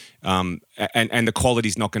 And the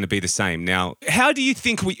quality's not going to be the same. Now, how do you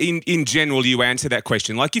think in general you answer that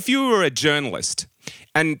question? Like if you were a journalist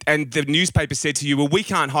and the newspaper said to you, well, we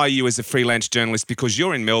can't hire you as a freelance journalist because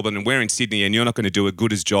you're in Melbourne and we're in Sydney and you're not going to do a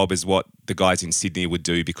good as job as what the guys in Sydney would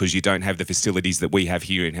do because you don't have the facilities that we have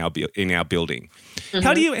here in our building. Mm-hmm.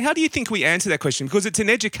 How do you think we answer that question? Because it's an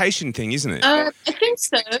education thing, isn't it? I think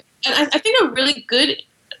so. And I think a really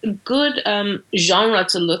good genre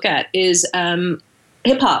to look at is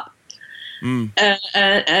hip-hop.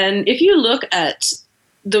 And if you look at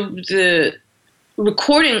the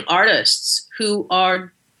recording artists who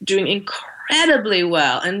are doing incredibly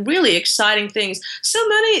well and really exciting things, so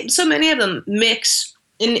many of them mix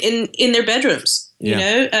in their bedrooms, you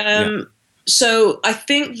know. So I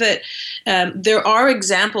think that there are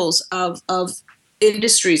examples of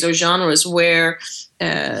industries or genres where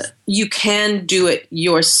you can do it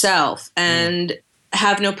yourself and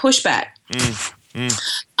have no pushback.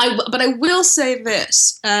 But I will say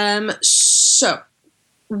this. So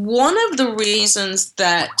one of the reasons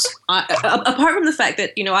that, apart from the fact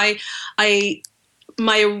that,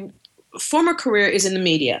 my former career is in the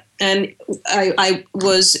media, and I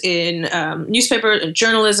was in newspaper and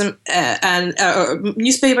journalism and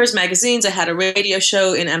newspapers, magazines. I had a radio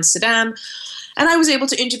show in Amsterdam. And I was able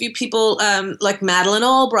to interview people like Madeleine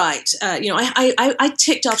Albright. I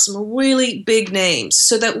ticked off some really big names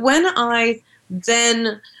so that when I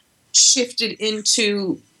then shifted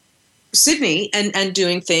into Sydney and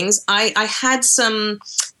doing things, I had some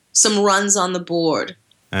runs on the board.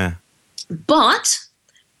 But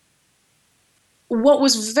what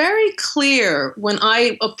was very clear when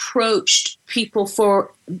I approached people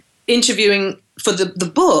for interviewing for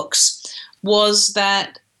the books was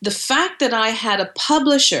that the fact that I had a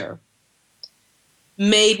publisher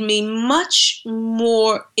made me much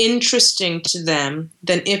more interesting to them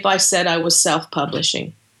than if I said I was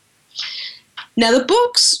self-publishing. Now, the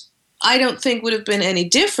books, I don't think would have been any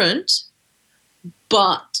different,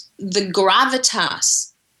 but the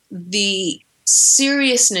gravitas, the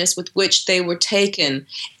seriousness with which they were taken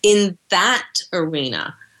in that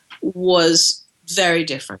arena was very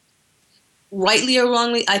different. Rightly or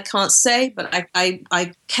wrongly, I can't say, but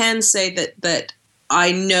I can say that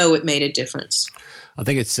I know it made a difference. I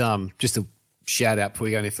think it's just a shout out before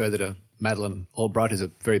we go any further to Madeleine Albright, who's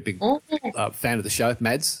a very big fan of the show.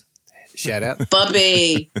 Mads, shout out.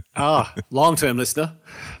 Bubby. Long-term listener.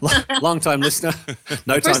 Long-time listener.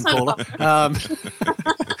 No-time caller.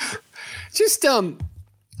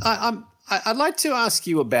 I'd like to ask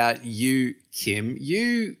you about you, Kim.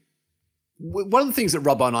 One of the things that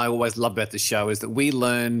Robbo and I always love about the show is that we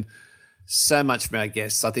learn so much from our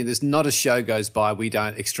guests. I think there's not a show goes by we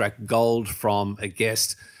don't extract gold from a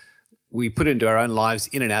guest. We put it into our own lives,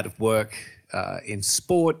 in and out of work, in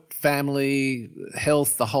sport, family,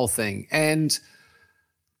 health, the whole thing. And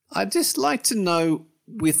I'd just like to know,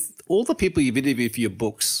 with all the people you've interviewed for your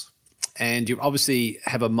books, and you obviously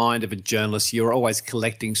have a mind of a journalist, you're always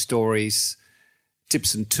collecting stories,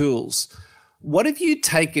 tips and tools. What have you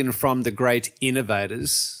taken from the great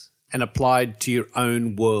innovators and applied to your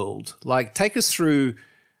own world? Like, take us through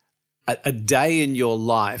a day in your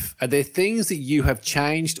life. Are there things that you have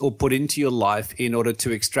changed or put into your life in order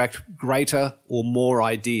to extract greater or more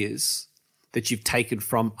ideas that you've taken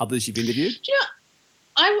from others you've interviewed? Yeah,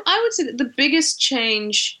 I would say that the biggest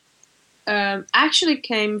change actually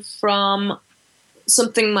came from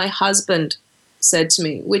something my husband said to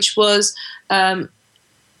me, which was,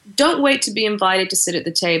 don't wait to be invited to sit at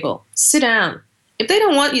the table. Sit down. If they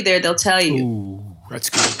don't want you there, they'll tell you. Ooh, that's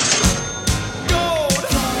good.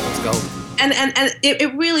 Let's go. And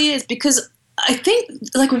it really is, because I think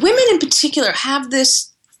like women in particular have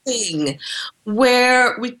this thing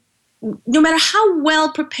where no matter how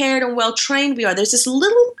well prepared and well trained we are, there's this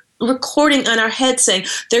little recording in our head saying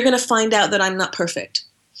they're going to find out that I'm not perfect.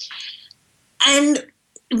 And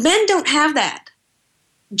men don't have that.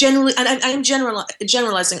 Generally, and I'm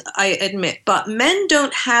generalizing, I admit, but men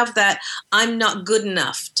don't have that I'm not good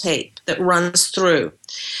enough tape that runs through.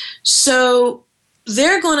 So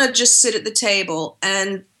they're going to just sit at the table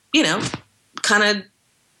and, kind of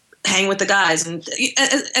hang with the guys. And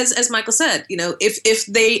as Michael said, if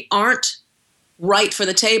they aren't right for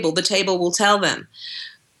the table will tell them.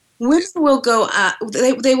 Women will go out,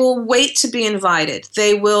 they will wait to be invited.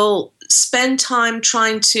 They will spend time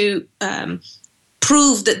trying to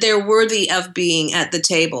prove that they're worthy of being at the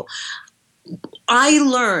table. I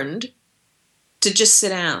learned to just sit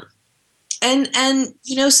down. And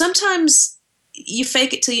sometimes you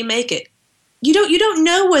fake it till you make it. You don't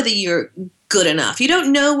know whether you're good enough. You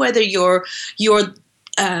don't know whether you're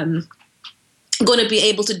going to be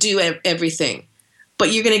able to do everything.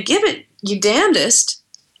 But you're going to give it your damnedest,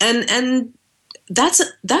 and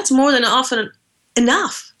that's more than often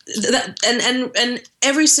enough. And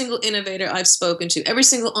every single innovator I've spoken to, every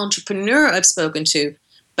single entrepreneur I've spoken to,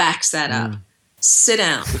 backs that up. Sit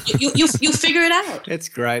down. You figure it out. That's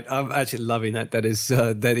great. I'm actually loving that. That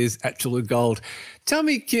is absolute gold. Tell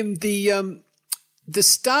me, Kim, the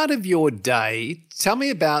start of your day. Tell me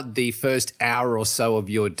about the first hour or so of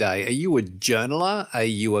your day. Are you a journaler? Are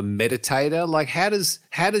you a meditator? Like, how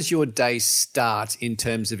does your day start in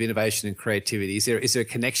terms of innovation and creativity? Is there a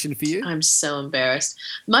connection for you? I'm so embarrassed.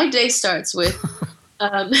 My day starts with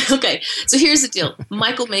okay. So here's the deal.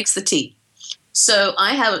 Michael makes the tea. So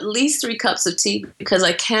I have at least 3 cups of tea because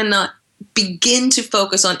I cannot begin to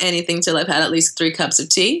focus on anything till I've had at least 3 cups of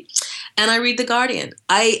tea. And I read The Guardian.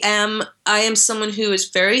 I am someone who is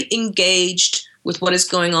very engaged with what is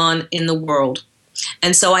going on in the world.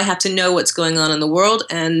 And so I have to know what's going on in the world.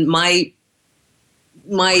 And I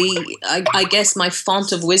guess my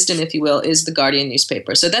font of wisdom, if you will, is The Guardian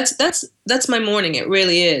newspaper. So that's my morning. It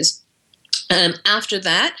really is. After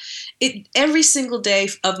that, every single day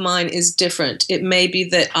of mine is different. It may be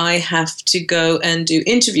that I have to go and do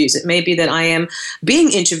interviews. It may be that I am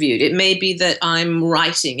being interviewed. It may be that I'm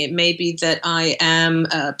writing. It may be that I am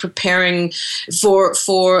preparing for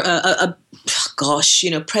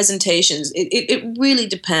presentations. It really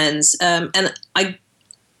depends. And I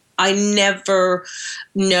never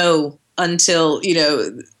know until,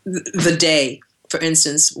 the day, for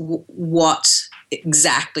instance, what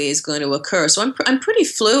exactly is going to occur. So I'm pretty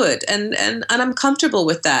fluid and I'm comfortable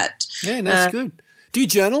with that. Yeah, that's good. Do you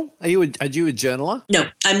journal? Are you a journaler? No,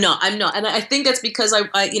 I'm not. And I think that's because I'm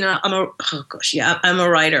a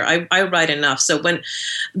writer. I write enough. So when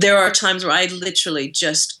there are times where I literally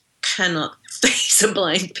just cannot face a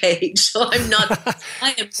blank page. So I'm not.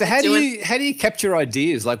 So how do you capture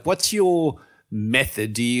ideas? Like, what's your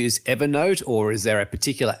method? Do you use Evernote, or is there a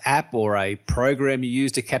particular app or a program you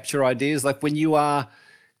use to capture ideas? Like when you are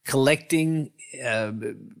collecting,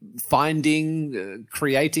 finding,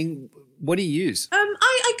 creating, what do you use?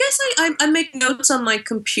 I guess I make notes on my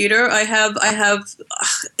computer. I have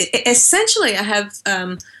essentially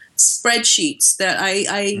spreadsheets that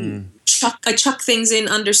I chuck things in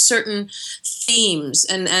under certain themes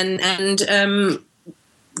and I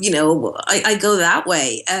go that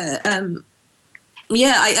way.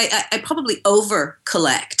 I probably over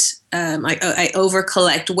collect. I over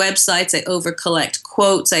collect websites. I over collect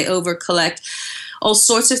quotes. I over collect all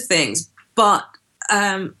sorts of things. But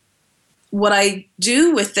what I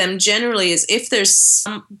do with them generally is if there's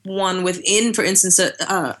someone within, for instance,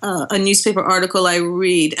 a newspaper article I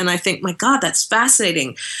read and I think, my God, that's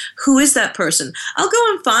fascinating. Who is that person? I'll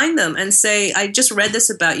go and find them and say, I just read this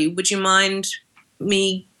about you. Would you mind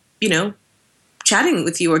me, chatting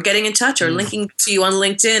with you or getting in touch or linking to you on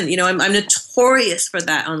LinkedIn? I'm notorious for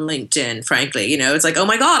that on LinkedIn, frankly. It's like, oh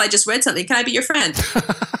my God, I just read something. Can I be your friend?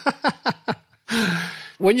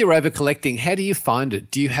 When you're over collecting, how do you find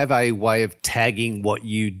it? Do you have a way of tagging what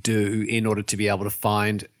you do in order to be able to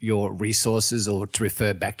find your resources or to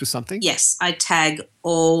refer back to something? Yes, I tag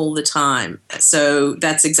all the time. So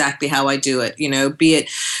that's exactly how I do it, be it.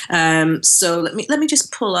 So let me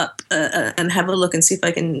just pull up and have a look and see if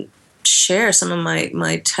I can share some of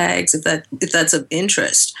my tags if that's of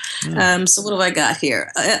interest. So what have I got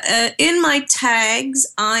here? In my tags,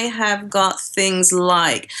 I have got things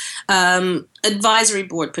like advisory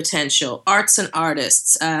board potential, arts and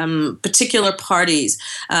artists, particular parties,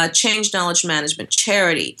 change knowledge management,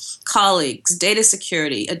 charity, colleagues, data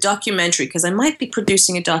security, a documentary, because I might be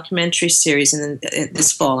producing a documentary series in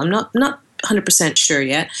this fall. I'm not 100% sure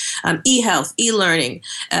yet. E-health, e-learning,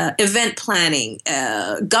 event planning,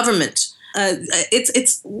 government.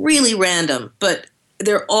 It's really random, but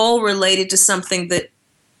they're all related to something that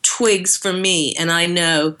twigs for me, and I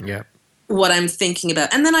know what I'm thinking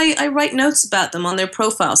about. And then I write notes about them on their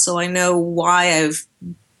profile, so I know why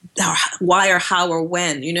or how or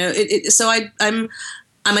when. So I'm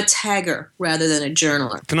a tagger rather than a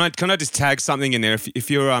journaler. Can I just tag something in there? If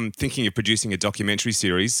you're thinking of producing a documentary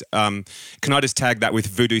series, can I just tag that with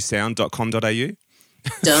voodoosound.com.au?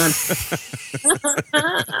 Done.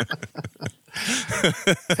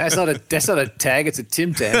 That's not a tag, it's a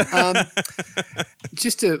Tim tag.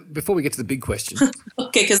 Before we get to the big question.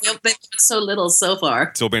 Okay, because they've been so little so far.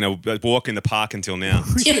 It's all been a walk in the park until now.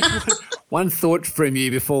 One thought from you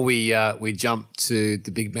before we jump to the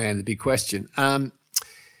big man, the big question.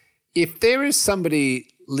 If there is somebody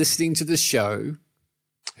listening to the show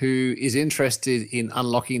who is interested in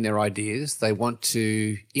unlocking their ideas, they want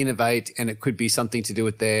to innovate, and it could be something to do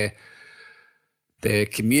with their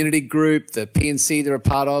community group, the PNC they're a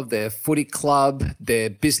part of, their footy club, their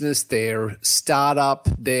business, their startup,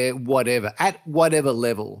 their whatever, at whatever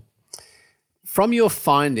level. From your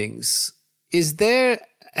findings, is there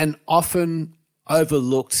an often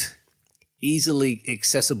overlooked, easily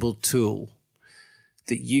accessible tool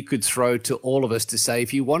that you could throw to all of us to say,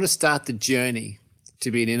 if you want to start the journey to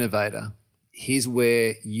be an innovator, here's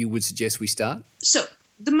where you would suggest we start? So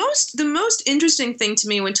the most interesting thing to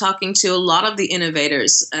me when talking to a lot of the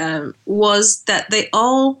innovators was that they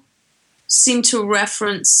all seem to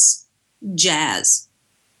reference jazz.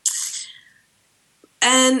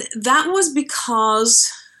 And that was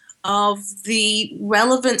because of the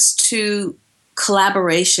relevance to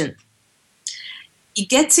collaboration. You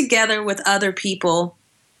get together with other people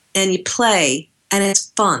and you play, and it's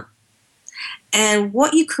fun. And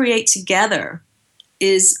what you create together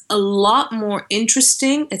is a lot more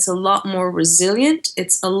interesting. It's a lot more resilient.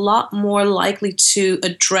 It's a lot more likely to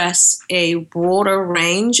address a broader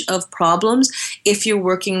range of problems if you're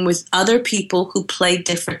working with other people who play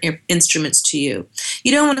different instruments to you.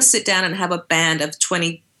 You don't want to sit down and have a band of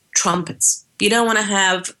 20 trumpets. You don't want to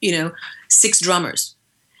have, 6 drummers.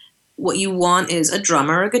 What you want is a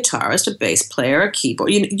drummer, a guitarist, a bass player, a keyboard.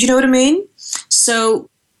 You know what I mean? So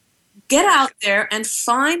get out there and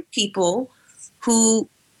find people who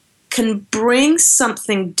can bring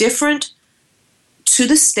something different to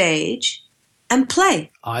the stage and play.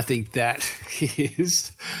 I think that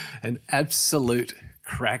is an absolute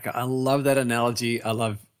cracker. I love that analogy. I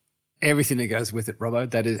love everything that goes with it, Robbo.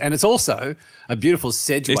 That is, and it's also a beautiful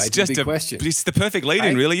segue to the big question. It's the perfect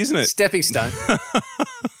lead-in, really, isn't it? Stepping stone.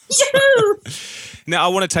 Now I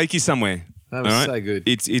want to take you somewhere. That was so good.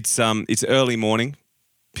 It's early morning,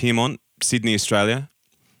 Pyrmont, Sydney, Australia.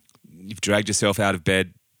 You've dragged yourself out of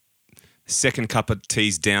bed. Second cup of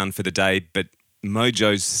tea's down for the day, but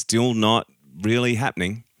Mojo's still not really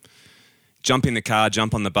happening. Jump in the car,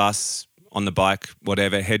 jump on the bus, on the bike,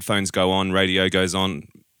 whatever. Headphones go on, radio goes on.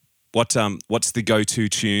 What's the go-to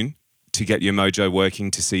tune to get your mojo working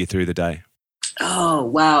to see you through the day? Oh,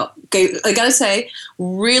 wow. Okay, I got to say,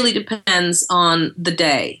 really depends on the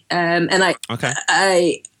day. I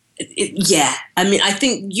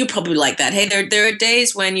think you're probably like that. Hey, there are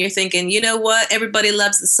days when you're thinking, you know what, everybody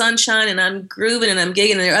loves the sunshine and I'm grooving and I'm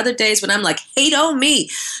gigging. And there are other days when I'm like, hate on me.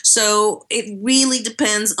 So it really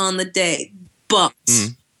depends on the day. But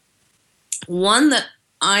one that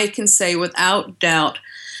I can say without doubt,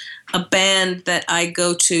 a band that I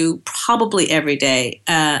go to probably every day,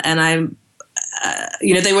 and I'm,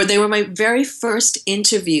 they were my very first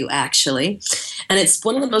interview actually, And it's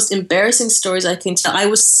one of the most embarrassing stories I can tell. I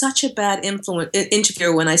was such a bad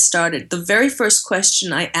interviewer when I started. The very first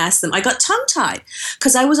question I asked them, I got tongue-tied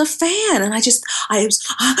because I was a fan, and I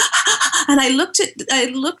looked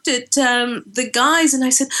at the guys and I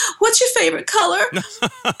said, "What's your favorite color?"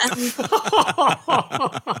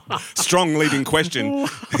 Strong leading question.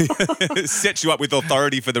 Sets you up with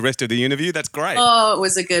authority for the rest of the interview. That's great. Oh, it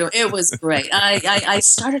was a good one. It was great. I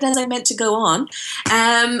started as I meant to go on.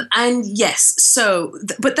 And yes, so,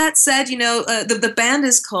 but that said, the band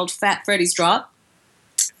is called Fat Freddy's Drop.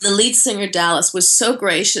 The lead singer, Dallas, was so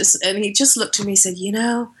gracious, and he just looked at me and said,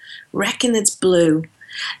 reckon it's blue.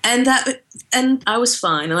 And I was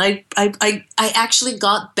fine, and I actually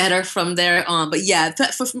got better from there on. But yeah,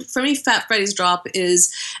 for me, Fat Freddy's Drop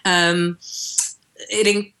is it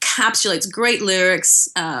encapsulates great lyrics,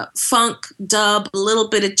 funk, dub, a little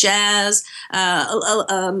bit of jazz,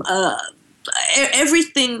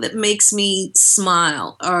 everything that makes me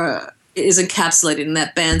smile is encapsulated in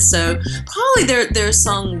that band. So probably their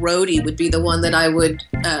song "Roadie" would be the one that I would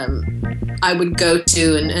go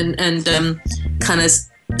to and kind of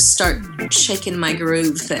start shaking my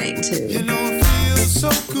groove thing too. It feels so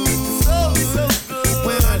good, so good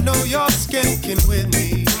when I know you're skanking with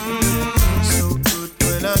me. So good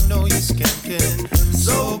when I know you're skanking.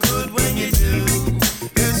 So good when you do.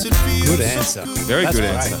 Yes, it feels Good answer. so good. Very That's good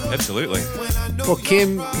great. answer. Absolutely. Well,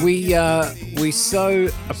 Kim, we so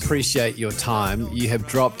appreciate your time. You have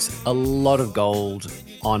dropped a lot of gold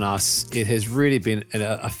on us. It has really been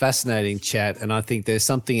a fascinating chat, and I think there's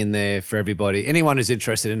something in there for everybody. Anyone who's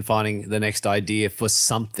interested in finding the next idea for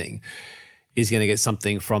something is going to get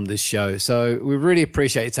something from this show. So we really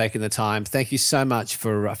appreciate you taking the time. Thank you so much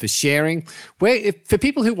for sharing. For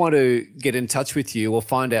people who want to get in touch with you or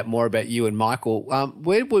find out more about you and Michael,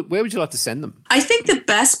 where would you like to send them? I think the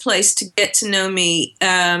best place to get to know me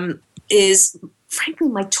is, frankly,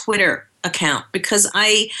 my Twitter account, because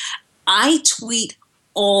I tweet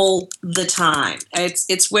all the time.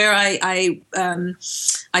 It's where I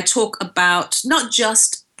talk about not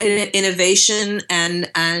just innovation and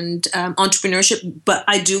entrepreneurship, but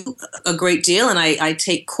I do a great deal, and I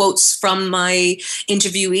take quotes from my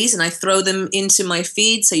interviewees and I throw them into my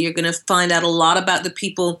feed. So you're going to find out a lot about the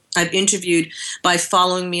people I've interviewed by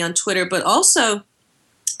following me on Twitter. But also,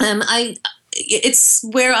 it's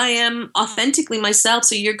where I am authentically myself.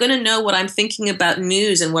 So you're going to know what I'm thinking about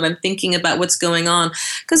news and what I'm thinking about what's going on,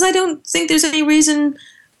 because I don't think there's any reason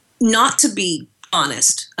not to be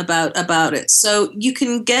honest about it. So you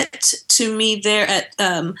can get to me there at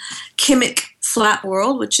Kimmick Flat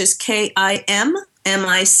World, which is KIMMIC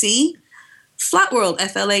Flat World,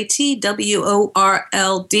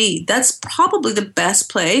 FLATWORLD. That's probably the best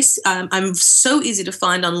place. I'm so easy to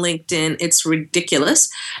find on LinkedIn. It's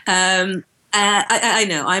ridiculous. I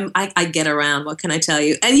know I get around. What can I tell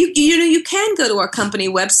you? And you can go to our company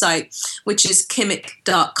website, which is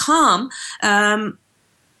kimmick.com.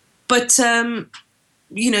 But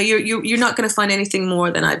you're not going to find anything more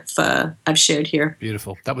than I've shared here.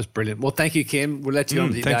 Beautiful. That was brilliant. Well, thank you, Kim. We'll let you on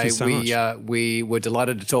with your thank day. you so much. We were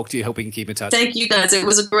delighted to talk to you. Hope we can keep in touch. Thank you, guys. It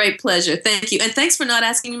was a great pleasure. Thank you. And thanks for not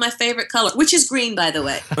asking me my favorite color, which is green, by the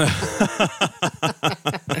way.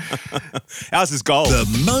 Ours is gold. The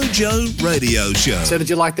Mojo Radio Show. So did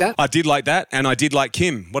you like that? I did like that, and I did like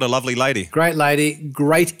Kim. What a lovely lady. Great lady,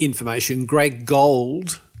 great information, great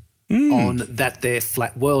gold on that there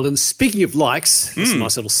flat world. And speaking of likes, that's a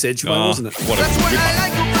nice little segue, wasn't it? What a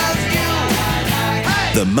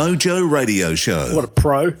The Mojo Radio Show. What a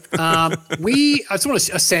pro. I just want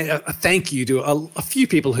to say a thank you to a few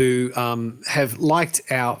people who have liked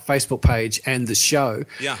our Facebook page and the show.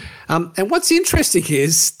 Yeah. And what's interesting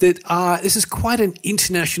is that this is quite an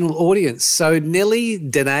international audience. So Nelly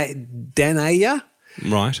Danaya,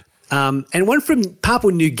 Right. and one from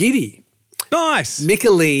Papua New Guinea, Nice.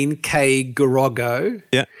 Mikaline K. Gorogo,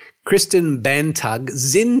 Yeah. Kristen Bantug,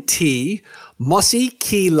 Zin T, Mossy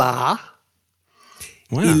Kila,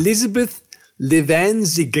 Wow. Elizabeth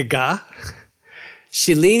Livanzigaga,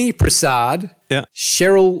 Shalini Prasad, Yeah.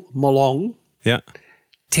 Cheryl Molong, Yeah.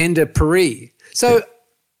 Tenda Puri. So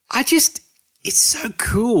it's so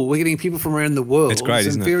cool. We're getting people from around the world. It's great,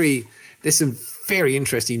 isn't it? There's some very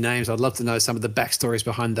interesting names. I'd love to know some of the backstories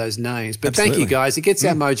behind those names. But thank you, Absolutely. guys. It gets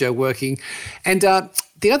our mojo working. And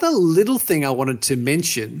the other little thing I wanted to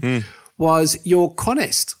mention was your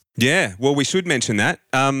contest. Yeah. Well, we should mention that.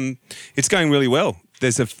 It's going really well.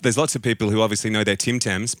 There's lots of people who obviously know their Tim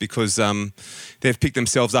Tams because they've picked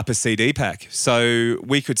themselves up a CD pack. So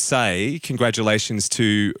we could say congratulations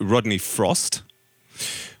to Rodney Frost.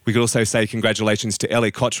 We could also say congratulations to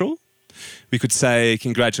Ellie Cottrell. We could say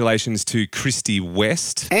congratulations to Christy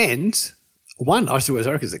West. And one, I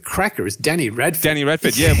reckon is a cracker, is Danny Radford. Danny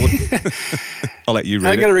Radford, yeah. Well, I'll let you read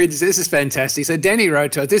it. I'm going to read this. This is fantastic. So Danny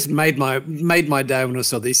wrote to us. This made my day when I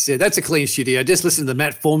saw this. He said, that's a clean studio. Just listen to the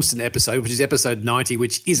Matt Formston episode, which is episode 90,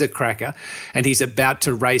 which is a cracker. And he's about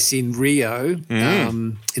to race in Rio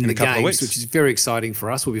in the games, which is very exciting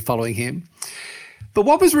for us. We'll be following him. But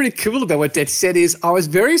what was really cool about what Dad said is I was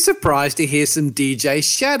very surprised to hear some DJ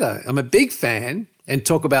Shadow. I'm a big fan. And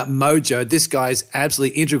talk about Mojo. This guy is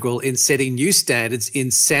absolutely integral in setting new standards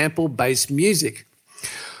in sample-based music.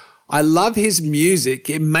 I love his music.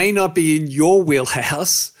 It may not be in your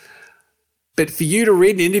wheelhouse, but for you to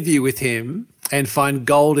read an interview with him and find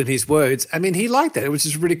gold in his words, I mean, he liked that, which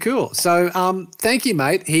is really cool. So thank you,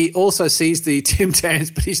 mate. He also sees the Tim Tams,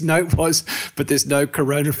 but his note was, but there's no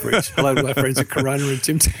Corona fridge. Hello to our friends at Corona and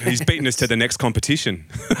Tim Tams. He's beaten us to the next competition.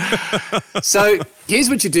 So here's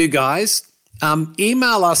what you do, guys.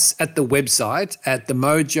 Email us at the website at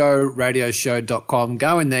themojoradioshow.com.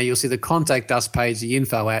 Go in there. You'll see the contact us page, the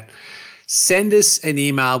info at. Send us an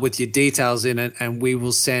email with your details in it and we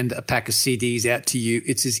will send a pack of CDs out to you.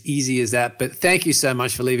 It's as easy as that. But thank you so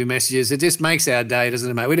much for leaving messages. It just makes our day, doesn't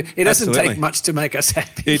it, mate? It doesn't take much to make us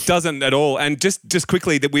happy. It doesn't at all. And just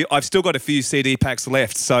quickly, I've still got a few CD packs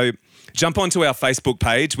left. So jump onto our Facebook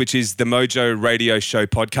page, which is the Mojo Radio Show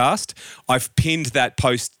podcast. I've pinned that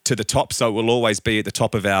post to the top, so it will always be at the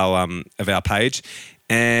top of our page.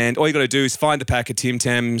 And all you got to do is find the pack of Tim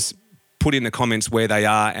Tams, put in the comments where they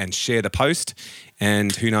are, and share the post.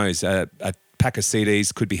 And who knows, a pack of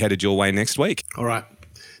CDs could be headed your way next week. All right.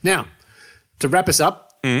 Now, to wrap us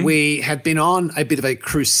up, we have been on a bit of a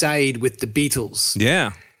crusade with the Beatles.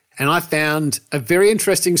 Yeah. And I found a very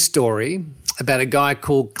interesting story about a guy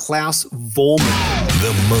called Klaus Vormann.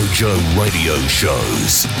 The Mojo Radio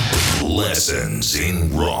Show's Lessons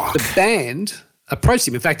in Rock. The band approached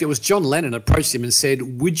him. In fact, it was John Lennon approached him and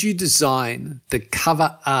said, would you design the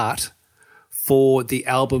cover art for the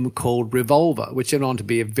album called Revolver, which went on to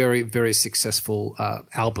be a very, very successful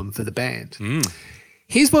album for the band.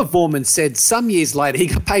 Here's what Vormann said. Some years later, he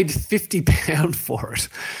got paid £50 for it.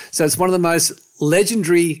 So it's one of the most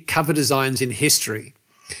legendary cover designs in history.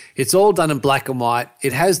 It's all done in black and white.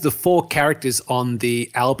 It has the 4 characters on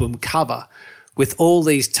the album cover with all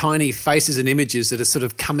these tiny faces and images that are sort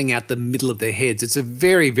of coming out the middle of their heads. It's a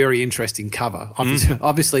very, very interesting cover.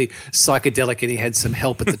 Obviously psychedelic, and he had some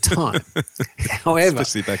help at the time. However,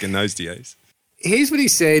 especially back in those days. Here's what he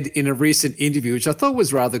said in a recent interview, which I thought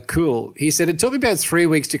was rather cool. He said, it took me about 3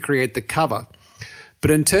 weeks to create the cover, but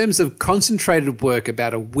in terms of concentrated work,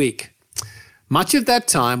 about a week. Much of that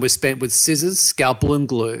time was spent with scissors, scalpel and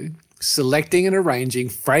glue, selecting and arranging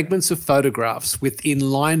fragments of photographs within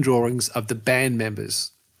line drawings of the band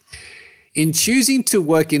members. In choosing to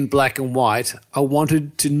work in black and white, I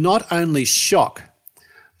wanted to not only shock,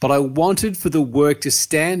 but I wanted for the work to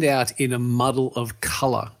stand out in a muddle of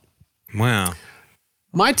colour. Wow.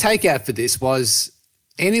 My takeout for this was,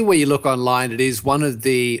 anywhere you look online, it is one of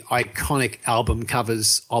the iconic album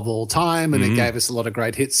covers of all time, and it gave us a lot of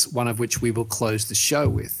great hits, one of which we will close the show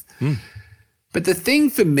with. But the thing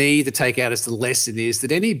for me to take out as the lesson is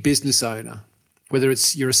that any business owner, whether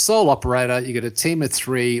it's you're a sole operator, you got a team of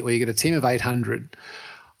 3 or you got a team of 800,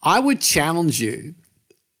 I would challenge you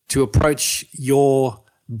to approach your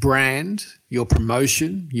brand, your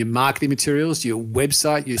promotion, your marketing materials, your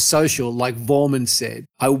website, your social, like Vormann said.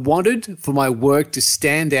 I wanted for my work to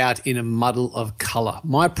stand out in a muddle of colour.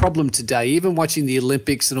 My problem today, even watching the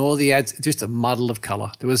Olympics and all the ads, just a muddle of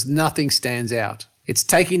colour. There was nothing stands out. It's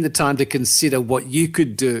taking the time to consider what you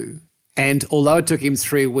could do. And although it took him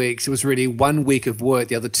 3 weeks, it was really 1 week of work.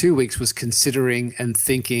 The other 2 weeks was considering and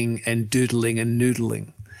thinking and doodling and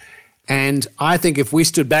noodling. And I think if we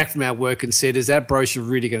stood back from our work and said, is that brochure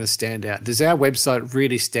really going to stand out? Does our website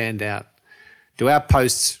really stand out? Do our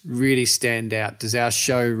posts really stand out? Does our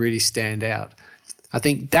show really stand out? I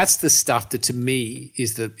think that's the stuff that to me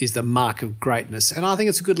is the mark of greatness. And I think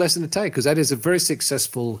it's a good lesson to take because that is a very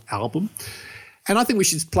successful album. And I think we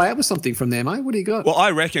should play out with something from there, mate. What do you got? Well, I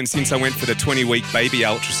reckon since I went for the 20-week baby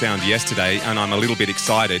ultrasound yesterday and I'm a little bit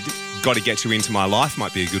excited, Got to Get You Into My Life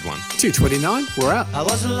might be a good one. 2:29, we're out. I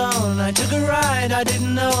was alone, I took a ride, I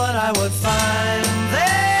didn't know what I would find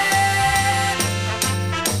there.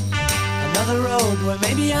 Another road where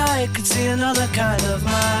maybe I could see another kind of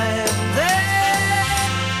mind there.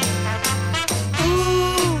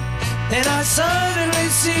 Ooh, then I suddenly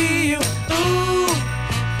see you. Ooh,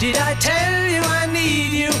 did I tell you I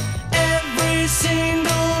need you every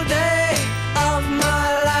single day of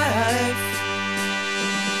my life?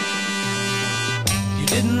 You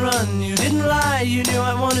didn't run, you didn't lie, you knew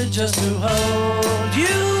I wanted just to hold you.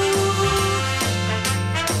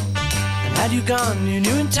 And Had you gone, you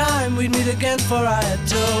knew in time we'd meet again, for I had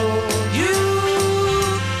told you,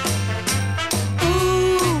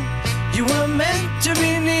 ooh, you were meant to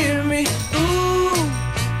be near me, ooh,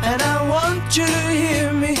 and I want you to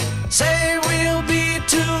hear me say we'll be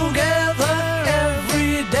together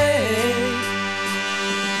every day.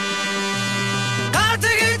 Got to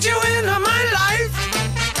get you into my life.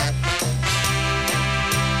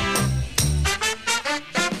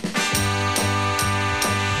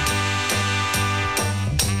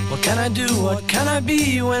 What can I do? What can I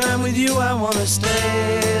be? When I'm with you, I wanna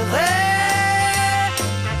stay there.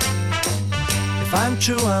 If I'm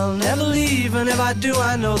true, I'll never leave, and if I do,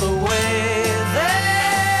 I know the way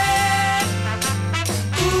there.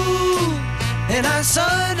 Ooh, and I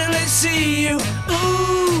suddenly see you.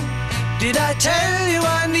 Ooh, did I tell you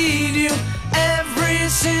I need you every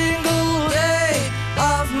single day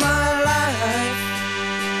of my life?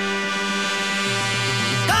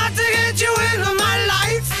 Got to get you into my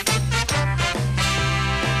life.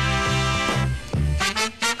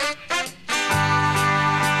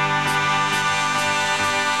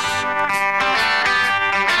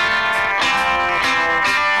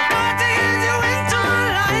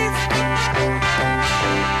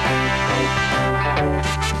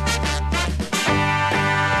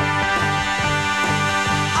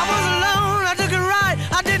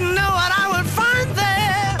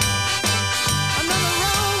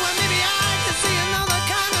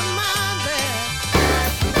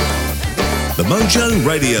 The Mojo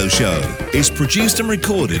Radio Show is produced and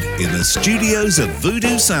recorded in the studios of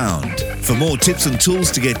Voodoo Sound. For more tips and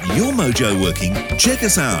tools to get your mojo working, check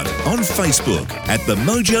us out on Facebook at The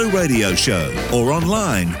Mojo Radio Show or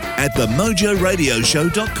online at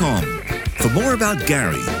themojoradioshow.com. For more about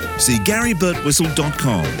Gary, see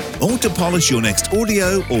GaryBurtWhistle.com, or to polish your next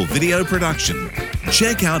audio or video production,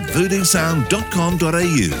 check out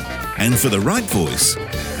voodoosound.com.au. And for the right voice,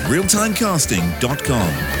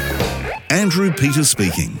 realtimecasting.com. Andrew Peters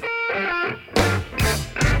speaking.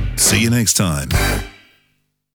 See you next time.